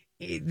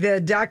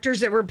doctors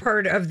that were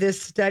part of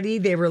this study,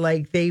 they were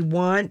like, they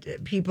want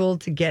people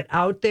to get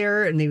out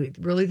there, and they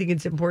really think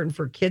it's important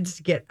for kids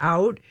to get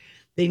out.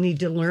 They need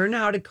to learn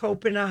how to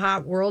cope in a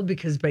hot world,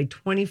 because by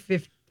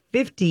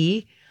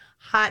 2050,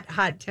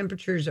 hot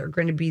temperatures are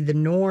going to be the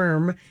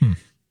norm.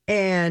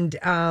 And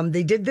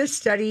they did this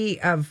study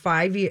of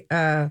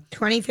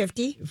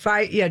 2050?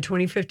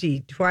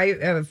 2050.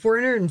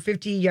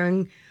 450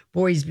 young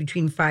boys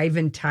between 5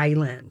 and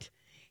Thailand.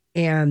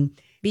 And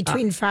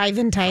between 5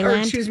 and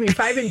Thailand?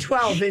 5 and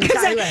 12 in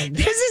Thailand.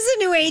 This is a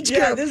new age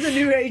group. Yeah, this is a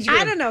new age group.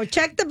 I don't know.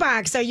 Check the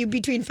box. Are you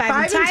between 5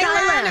 in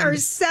Thailand or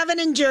 7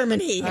 in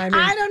Germany? I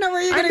don't know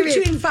where you're going to be.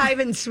 Between 5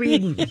 in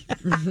Sweden.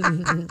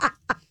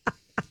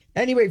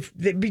 Anyway,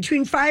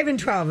 between 5 and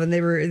 12, and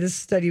this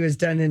study was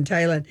done in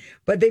Thailand,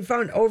 but they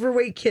found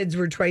overweight kids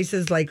were twice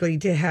as likely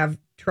to have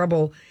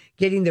trouble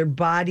getting their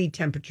body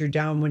temperature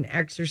down when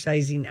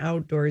exercising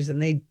outdoors, and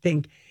they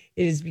think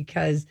it is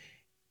because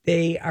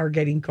they are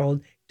getting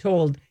told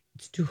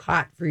it's too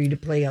hot for you to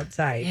play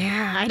outside.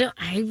 Yeah,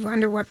 I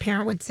wonder what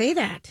parent would say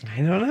that.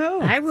 I don't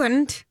know. I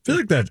wouldn't. I feel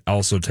like that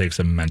also takes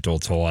a mental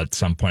toll at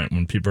some point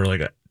when people are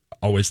like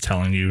always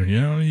telling you,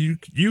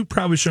 you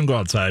probably shouldn't go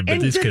outside,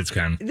 but these kids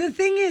can. The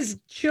thing is,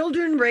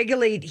 children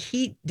regulate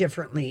heat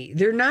differently.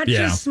 They're not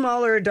just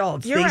smaller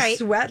adults. They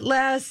sweat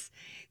less.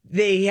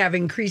 They have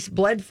increased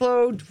blood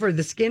flow for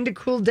the skin to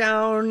cool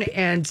down,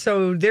 and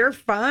so they're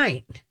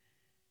fine.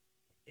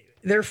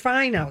 They're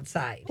fine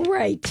outside.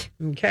 Right.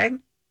 Okay.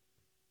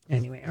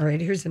 Anyway, all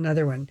right, here's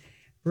another one.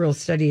 Real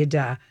study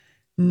of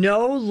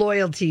no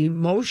loyalty.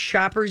 Most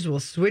shoppers will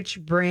switch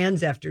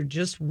brands after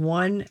just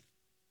one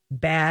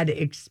bad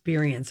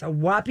experience. A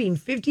whopping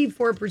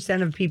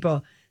 54% of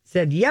people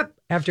said, yep,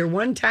 after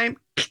one time.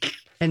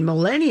 And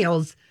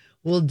millennials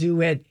will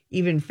do it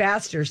even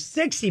faster.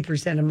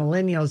 60% of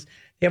millennials,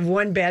 they have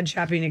one bad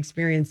shopping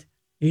experience.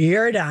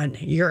 You're done.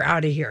 You're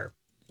out of here.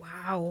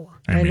 Wow.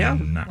 I know.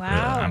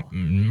 Wow.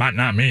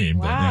 Not me.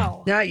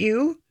 Wow. But, Not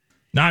you?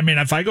 No, I mean,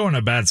 if I go in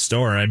a bad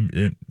store,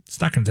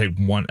 it's not going to take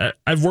one.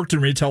 I've worked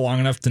in retail long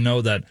enough to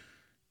know that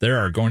there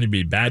are going to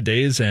be bad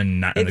days,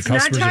 and the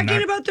customers not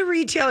talking about the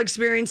retail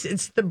experience.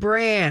 It's the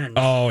brand.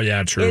 Oh,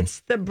 yeah, true.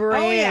 It's the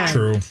brand. Oh, yeah.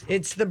 True.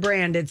 It's the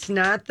brand. It's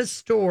not the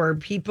store.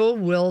 People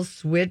will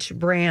switch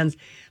brands.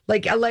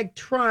 Like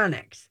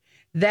electronics,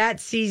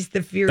 that sees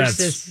the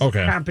fiercest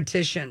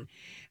competition.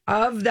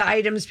 Of the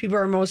items people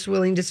are most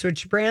willing to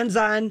switch brands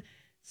on,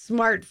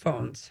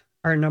 smartphones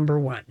are number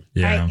one.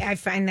 Yeah. I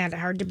find that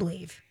hard to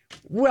believe.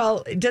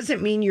 Well, it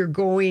doesn't mean you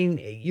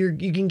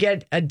can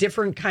get a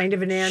different kind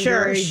of an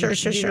Android. Sure.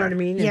 You know what I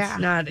mean? Yeah.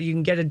 It's not, you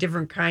can get a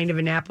different kind of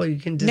an Apple. You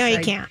can decide. No,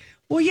 you can't.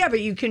 Well, yeah, but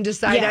you can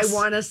decide I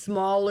want a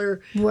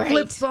smaller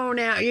flip phone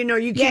out. You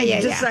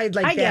can decide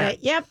like that. I get it.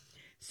 Yep.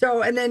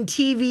 So, and then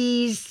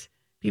TVs,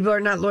 people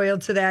are not loyal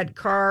to that.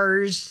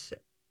 Cars,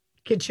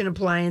 kitchen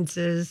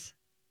appliances.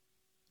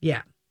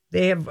 Yeah.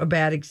 They have a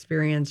bad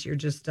experience. You're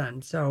just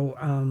done.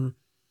 So,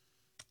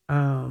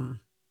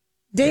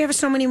 they have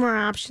so many more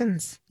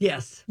options.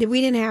 Yes.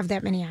 We didn't have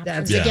that many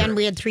options. Again,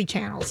 we had 3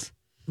 channels.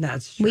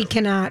 That's true. We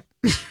cannot.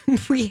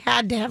 We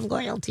had to have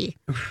loyalty.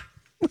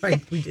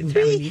 Right, we didn't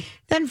have any.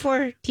 Then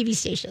 4 TV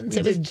stations.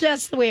 It was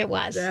just the way it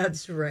was.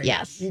 That's right.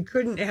 Yes. You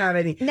couldn't have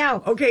any.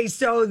 No. Okay,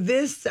 so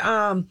this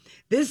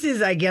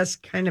is, I guess,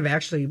 kind of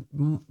actually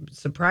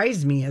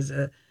surprised me as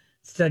a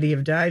study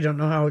of dye. I don't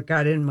know how it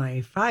got in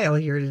my file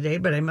here today,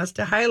 but I must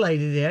have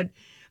highlighted it.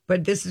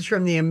 But this is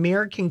from the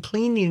American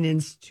Cleaning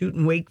Institute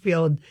in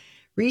Wakefield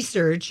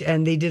Research,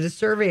 and they did a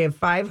survey of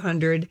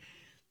 500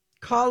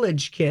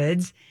 college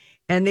kids,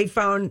 and they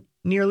found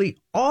nearly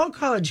all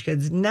college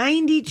kids,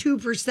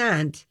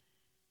 92%,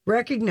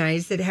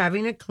 recognize that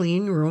having a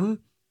clean room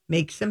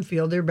makes them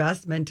feel their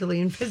best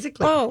mentally and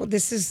physically. Oh,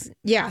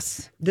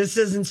 yes. This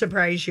doesn't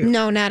surprise you.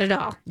 No, not at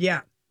all.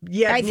 Yeah.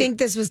 I think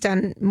this was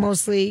done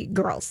mostly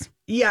girls.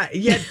 Yeah,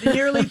 yet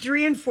nearly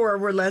 3 in 4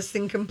 were less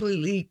than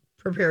completely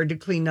prepared to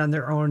clean on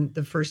their own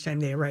the first time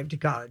they arrived to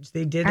college.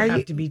 They did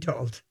have to be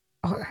told.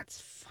 Oh,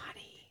 that's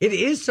funny. It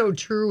is so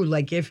true.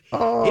 Like if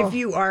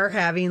you are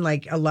having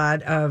like a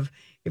lot of,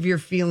 if you're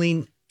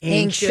feeling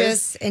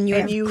anxious and you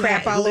have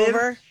crap all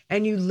over,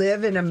 and you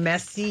live in a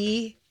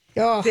messy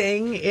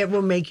thing, it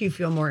will make you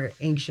feel more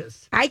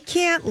anxious. I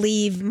can't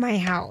leave my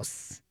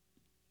house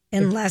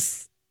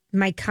unless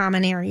my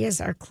common areas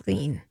are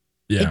clean.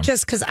 Yeah.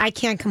 Just because I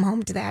can't come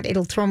home to that.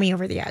 It'll throw me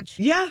over the edge.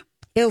 Yeah.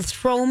 It'll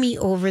throw me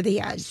over the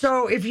edge.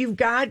 So if you've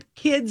got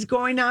kids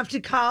going off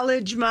to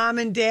college, mom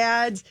and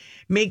dads,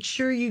 make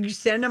sure you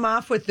send them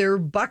off with their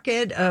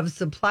bucket of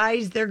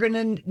supplies they're going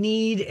to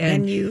need.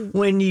 And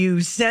when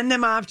you send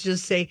them off,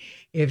 just say,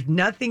 if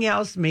nothing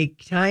else,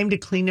 make time to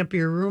clean up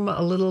your room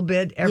a little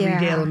bit. Every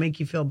day it'll make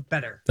you feel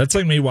better. That's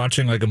like me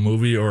watching like a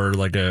movie or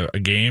like a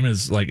game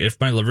is like, if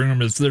my living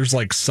room is, there's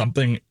like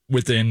something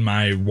within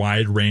my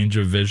wide range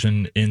of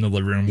vision in the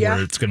living room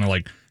where it's going to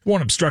like, it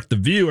won't obstruct the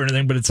view or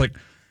anything, but it's like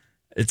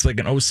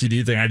an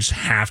OCD thing. I just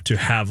have to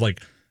have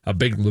like a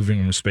big living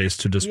room space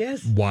to just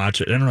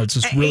watch it. I don't know. It's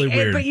just really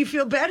weird. But you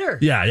feel better.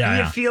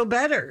 Yeah. You feel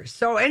better.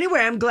 So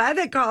anyway, I'm glad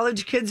that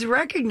college kids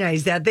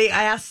recognize that. They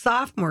asked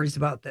sophomores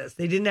about this.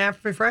 They didn't ask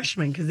for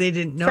freshmen because they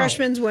didn't know.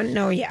 Freshmen wouldn't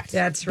know yet.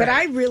 That's right. But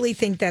I really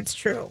think that's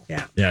true.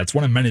 Yeah. Yeah, it's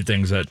one of many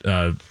things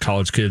that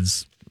college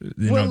kids,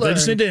 they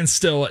just need to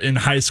instill in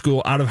high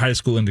school, out of high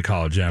school into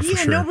college. Yeah, for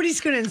sure. Nobody's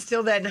going to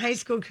instill that in high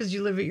school because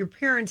you live at your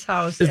parents'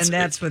 house, and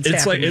that's what's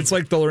happening. It's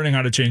like the learning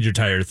how to change your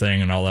tire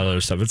thing and all that other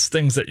stuff. It's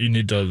things that you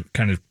need to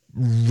kind of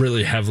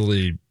really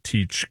heavily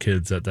teach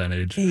kids at that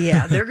age.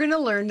 Yeah, they're going to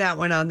learn that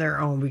one on their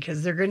own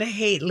because they're going to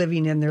hate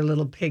living in their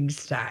little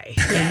pigsty.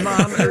 And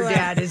mom or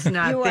dad is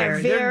not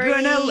there. They're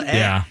going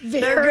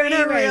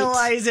to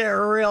realize it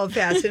real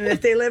fast. And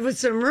if they live with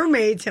some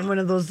roommates in one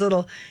of those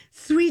little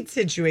sweet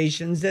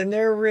situations, then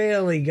they're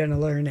really going to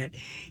learn it.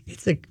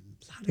 It's a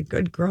lot of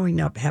good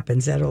growing up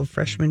happens that old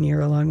freshman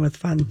year along with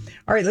fun.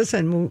 All right,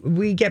 listen, when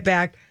we get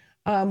back,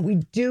 we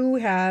do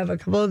have a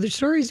couple other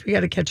stories we got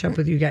to catch up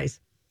with you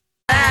guys.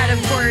 That, of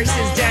course,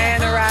 is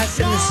Diana Ross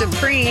and the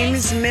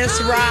Supremes. Miss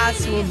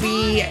Ross will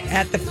be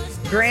at the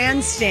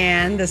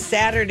grandstand the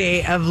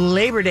Saturday of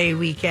Labor Day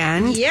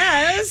weekend.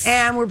 Yes.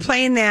 And we're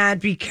playing that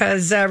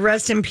because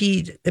rest in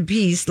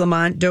peace,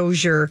 Lamont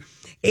Dozier,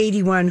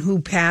 81, who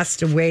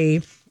passed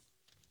away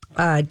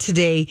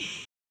today.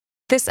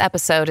 This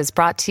episode is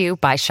brought to you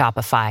by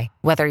Shopify.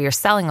 Whether you're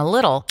selling a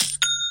little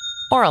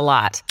or a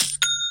lot,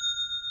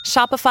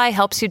 Shopify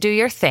helps you do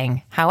your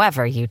thing,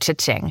 however you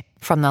cha-ching.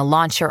 From the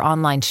launch your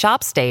online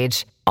shop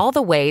stage, all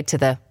the way to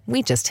the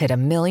we just hit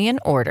 1 million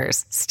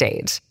orders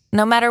stage.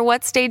 No matter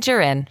what stage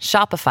you're in,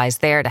 Shopify's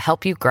there to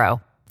help you grow.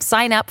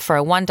 Sign up for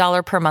a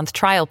 $1 per month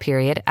trial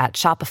period at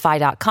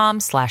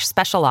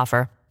shopify.com/special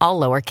offer, all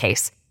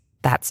lowercase.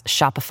 That's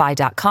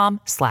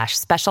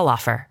shopify.com/special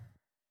offer.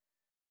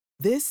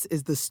 This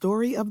is the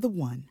story of the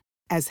one.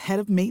 As head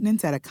of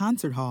maintenance at a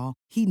concert hall,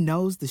 he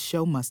knows the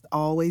show must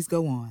always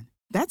go on.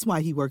 That's why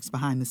he works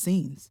behind the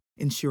scenes,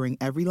 ensuring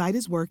every light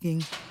is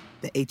working,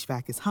 the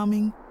HVAC is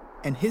humming,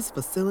 and his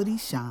facility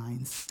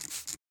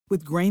shines.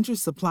 With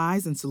Grainger's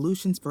supplies and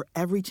solutions for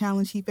every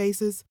challenge he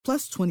faces,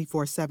 plus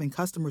 24/7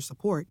 customer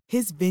support,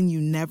 his venue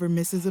never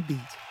misses a beat.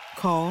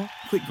 Call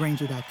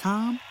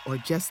quickgrainger.com or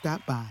just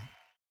stop by.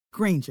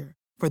 Grainger,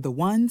 for the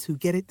ones who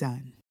get it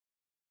done.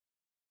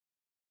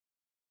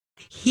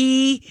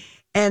 He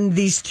and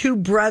these two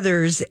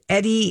brothers,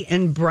 Eddie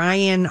and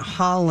Brian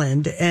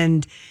Holland,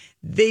 and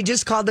they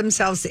just called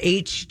themselves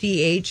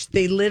HDH.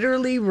 They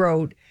literally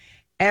wrote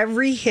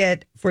every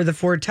hit for the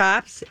Four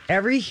Tops,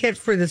 every hit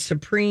for the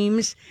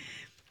Supremes,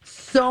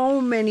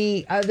 so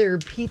many other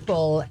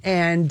people,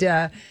 and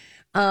a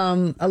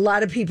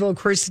lot of people, of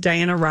course,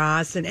 Diana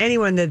Ross, and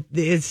anyone that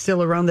is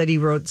still around that he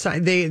wrote. So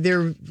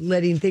they're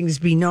letting things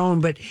be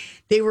known, but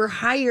they were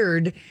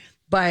hired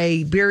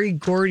by Berry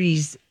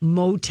Gordy's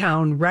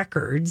Motown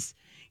Records,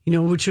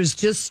 which was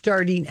just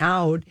starting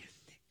out.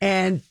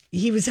 And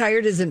he was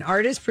hired as an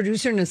artist,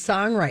 producer, and a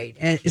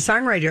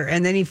songwriter.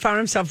 And then he found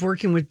himself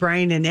working with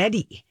Brian and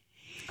Eddie.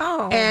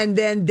 Oh. And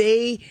then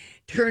they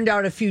turned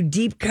out a few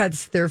deep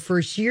cuts their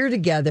first year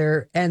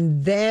together.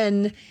 And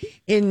then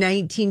in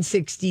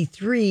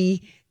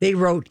 1963, they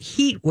wrote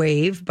Heat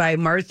Wave by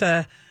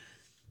Martha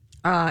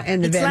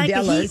and the it's Vandellas.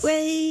 Like a heat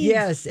wave.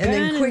 Yes, and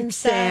then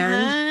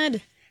Quicksand.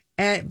 Inside.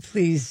 And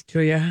please,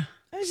 Julia,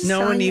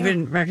 no one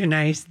even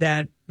recognized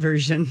that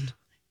version.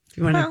 If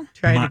you want to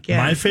try it again.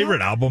 My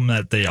favorite album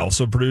that they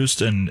also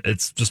produced, and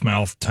it's just my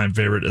all-time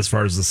favorite as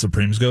far as the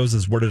Supremes goes,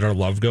 is Where Did Our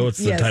Love Go? It's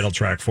the title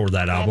track for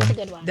that album. That's a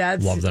good one.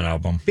 Love that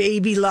album.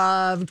 Baby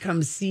Love,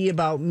 Come See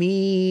About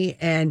Me.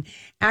 And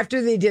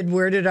after they did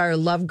Where Did Our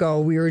Love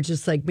Go, we were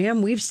just like,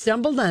 man, we've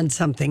stumbled on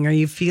something. Are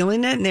you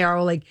feeling it? And they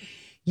all like,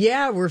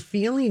 yeah, we're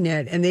feeling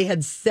it. And they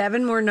had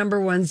 7 more number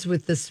ones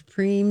with the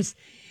Supremes.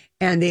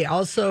 And they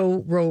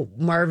also wrote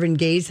Marvin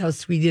Gaye's How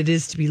Sweet It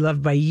Is to Be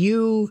Loved by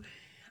You.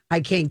 I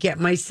Can't Get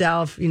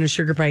Myself,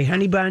 Sugar Pie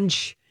Honey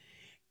Bunch,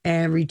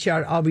 and Reach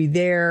Out, I'll Be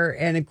There.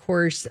 And of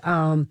course,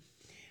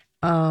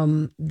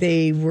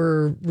 they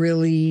were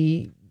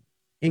really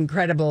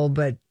incredible,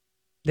 but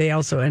they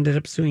also ended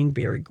up suing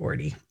Berry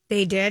Gordy.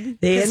 They did?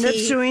 They ended up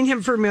suing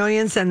him for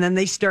millions, and then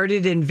they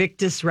started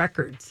Invictus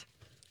Records.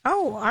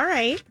 Oh, all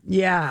right.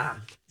 Yeah.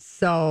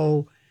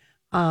 So,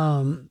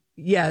 over,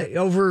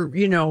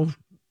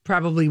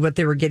 probably what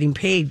they were getting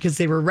paid because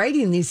they were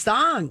writing these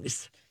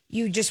songs.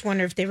 You just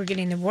wonder if they were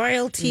getting the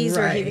royalties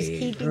or he was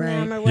keeping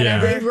them or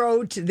whatever. Yeah.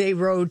 They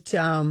wrote,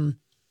 oh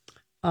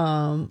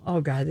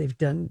God, they've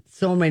done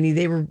so many.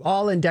 They were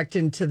all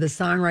inducted into the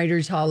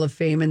Songwriters Hall of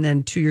Fame and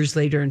then 2 years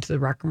later into the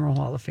Rock and Roll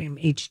Hall of Fame,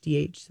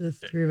 HDH, the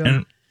 3 of them.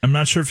 And I'm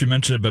not sure if you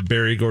mentioned it, but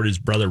Berry Gordy's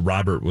brother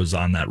Robert was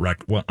on that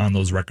on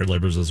those record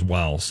labels as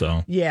well.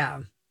 So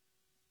yeah.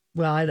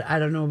 Well, I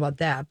don't know about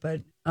that,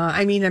 but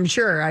I'm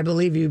sure I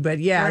believe you, but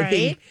yeah, right. I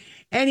think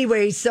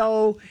anyway,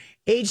 so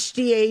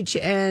HDH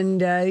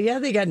and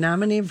they got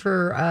nominated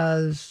for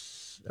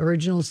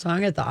original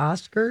song at the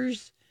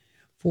Oscars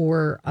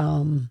for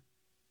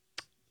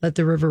Let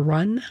the River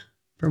Run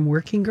from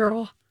Working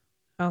Girl.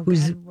 Oh,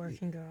 who's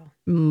Working Girl?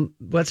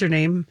 What's her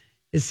name?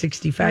 Is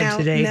 65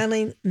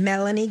 today.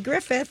 Melanie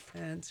Griffith.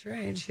 That's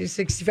right. She's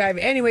 65.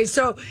 Anyway,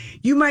 so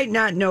you might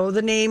not know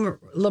the name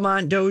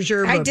Lamont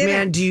Dozier, but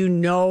man, do you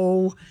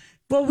know?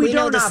 Well, we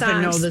don't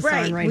often know the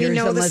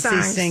songwriters unless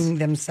they sing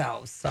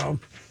themselves. So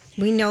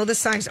we know the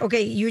songs.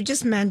 Okay, you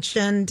just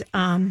mentioned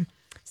Working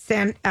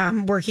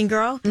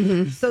Girl.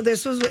 Mm-hmm. So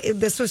this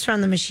was from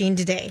The Machine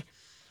Today.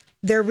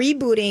 They're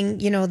rebooting,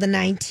 the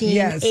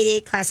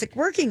 1988 classic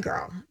Working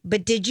Girl.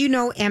 But did you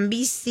know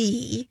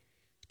NBC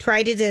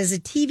tried it as a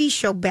TV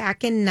show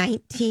back in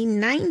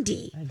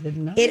 1990? I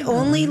didn't know. It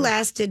only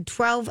lasted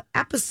 12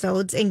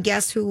 episodes, and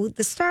guess who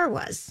the star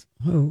was?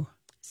 Who?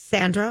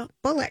 Sandra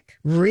Bullock.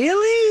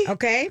 Really?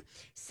 Okay.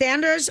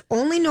 Sandra's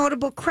only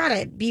notable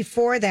credit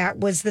before that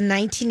was the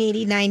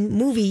 1989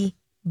 movie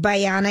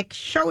Bionic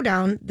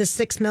Showdown, The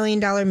 $6 Million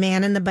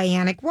Man and the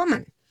Bionic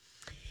Woman.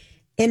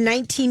 In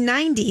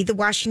 1990, the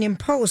Washington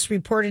Post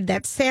reported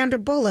that Sandra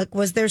Bullock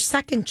was their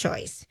second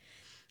choice.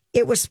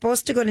 It was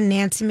supposed to go to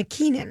Nancy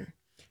McKinnon,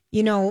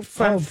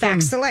 from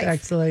Facts of Life.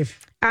 Facts of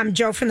Life.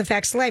 Joe from the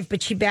Facts of Life,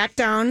 but she backed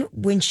down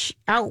when she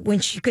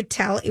could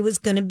tell it was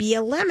going to be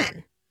a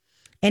lemon.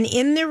 And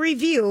in the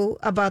review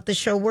about the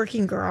show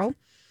Working Girl,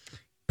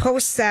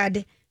 Post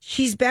said,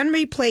 she's been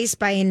replaced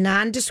by a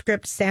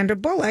nondescript Sandra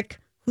Bullock,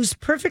 who's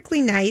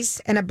perfectly nice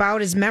and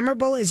about as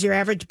memorable as your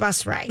average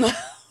bus ride.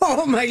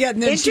 Oh, my God.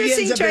 And then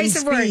interesting choice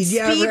of words.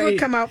 Yeah, Speed would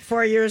come out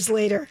 4 years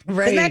later.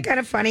 Right. Isn't that kind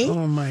of funny?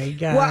 Oh, my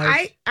God.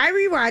 Well, I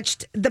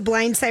rewatched The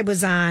Blind Side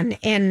was on,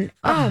 and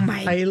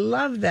I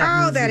love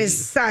that movie. that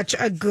is such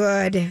a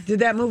good. Did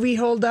that movie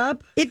hold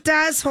up? It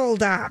does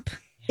hold up.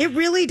 It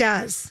really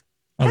does.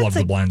 I love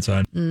The Blind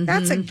Side. Mm-hmm.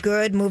 That's a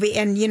good movie.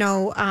 And,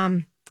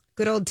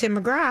 good old Tim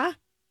McGraw,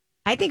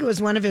 I think it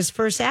was one of his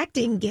first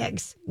acting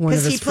gigs. One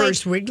of his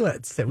first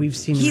wiglets that we've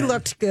seen. He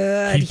looked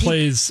good. He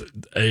plays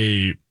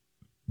a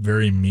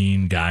very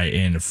mean guy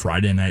in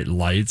Friday Night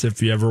Lights,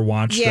 if you ever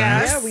watched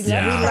that. Yeah, we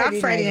love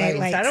Friday Night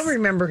Lights. I don't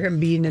remember him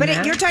being in that.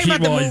 But you're talking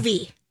about the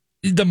movie.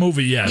 The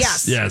movie,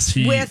 yes. Yes.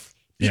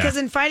 Because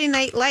in Friday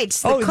Night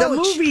Lights, the coach, the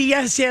movie,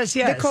 yes.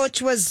 The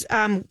coach was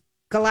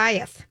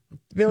Goliath.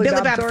 Billy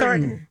Bob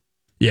Thornton.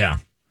 Yeah.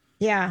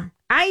 Yeah.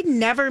 I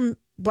never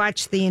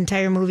watched the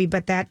entire movie,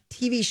 but that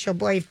TV show,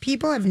 boy, if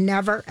people have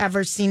never,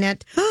 ever seen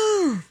it.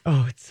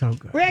 Oh, it's so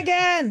good.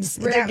 Riggins.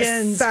 That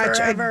was such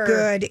a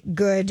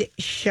good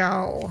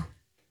show.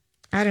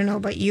 I don't know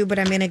about you, but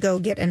I'm going to go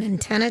get an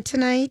antenna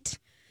tonight.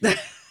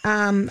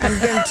 I'm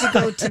going to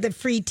go to the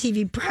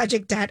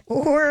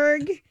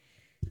freetvproject.org.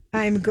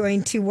 I'm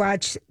going to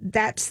watch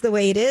That's the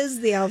Way It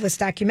Is, the Elvis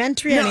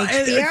documentary on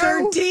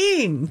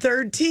HBO.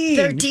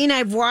 13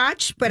 I've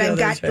watched, but I've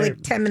got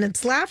like 10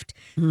 minutes left.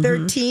 Mm-hmm.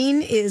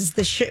 13 is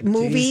the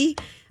movie.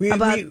 We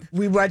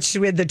watched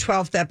with the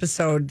 12th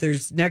episode.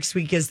 Next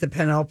week is the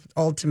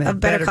penultimate of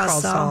Better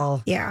Call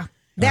Saul. Yeah.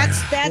 That's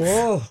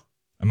Whoa.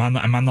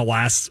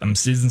 I'm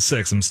season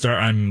 6.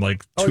 I'm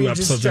like 2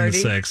 episodes into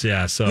 6.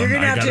 Yeah, so you're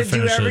gonna have to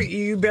finish do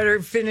you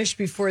better finish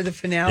before the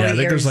finale. Yeah, I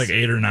think there's like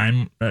 8 or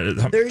 9.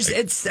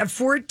 It's a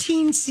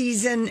 14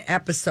 season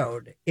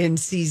episode in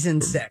season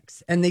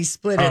 6, and they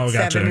split it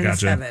 7 and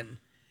 7.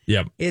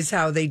 Yep, is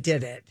how they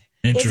did it.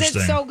 Interesting. Is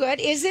it so good?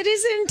 Is it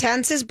as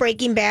intense as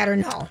Breaking Bad or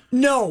no?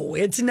 No,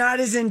 it's not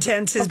as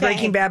intense as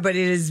Breaking Bad, but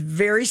it is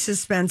very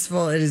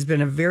suspenseful. It has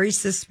been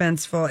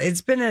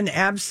it's been an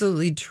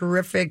absolutely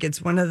terrific,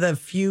 it's one of the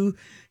few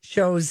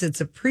shows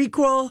that's a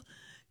prequel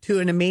to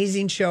an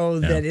amazing show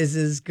that is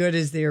as good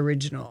as the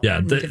original.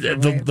 Yeah,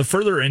 the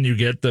further in you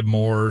get, the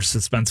more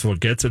suspenseful it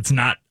gets. It's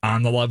not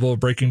on the level of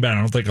Breaking Bad.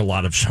 I don't think a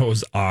lot of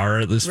shows are,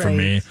 at least for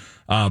me.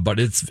 But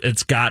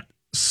it's got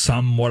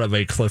somewhat of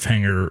a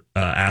cliffhanger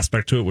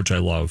aspect to it, which I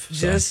love. So.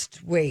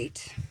 Just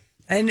wait.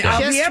 And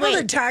I'll be able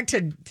to talk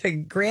to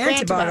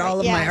Grant about all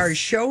of our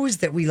shows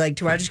that we like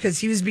to watch, because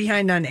he was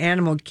behind on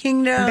Animal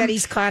Kingdom. I bet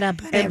he's caught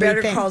up on and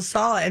Better Call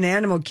Saul. And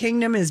Animal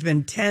Kingdom has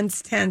been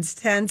tense.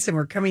 And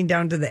we're coming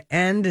down to the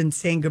end and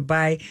saying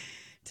goodbye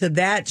to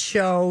that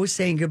show,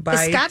 saying goodbye.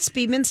 Is Scott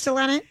Speedman still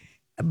on it?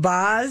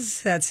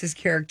 Boz, that's his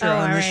character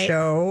on the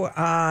show.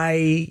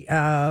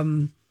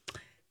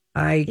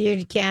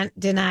 You can't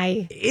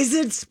deny. Is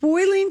it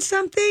spoiling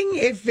something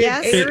if it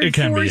aired it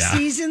can 4 be, yeah.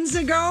 seasons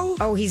ago?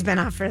 Oh, he's been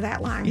off for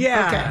that long.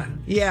 Yeah. Okay.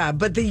 Yeah.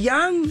 But the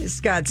young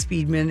Scott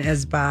Speedman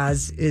as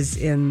Boz is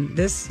in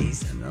this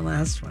season, the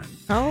last one.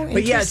 Oh,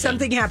 but yeah,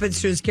 something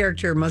happens to his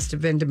character. Must have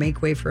been to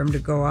make way for him to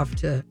go off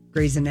to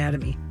Grey's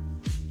Anatomy.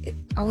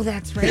 Oh,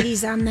 that's right.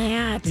 He's on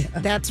that.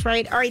 That's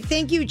right. All right.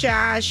 Thank you,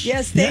 Josh.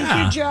 Yes, thank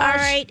you, Josh. All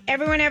right.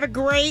 Everyone have a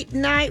great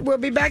night. We'll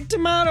be back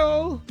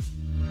tomorrow.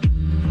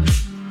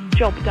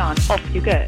 Job done. Off you go.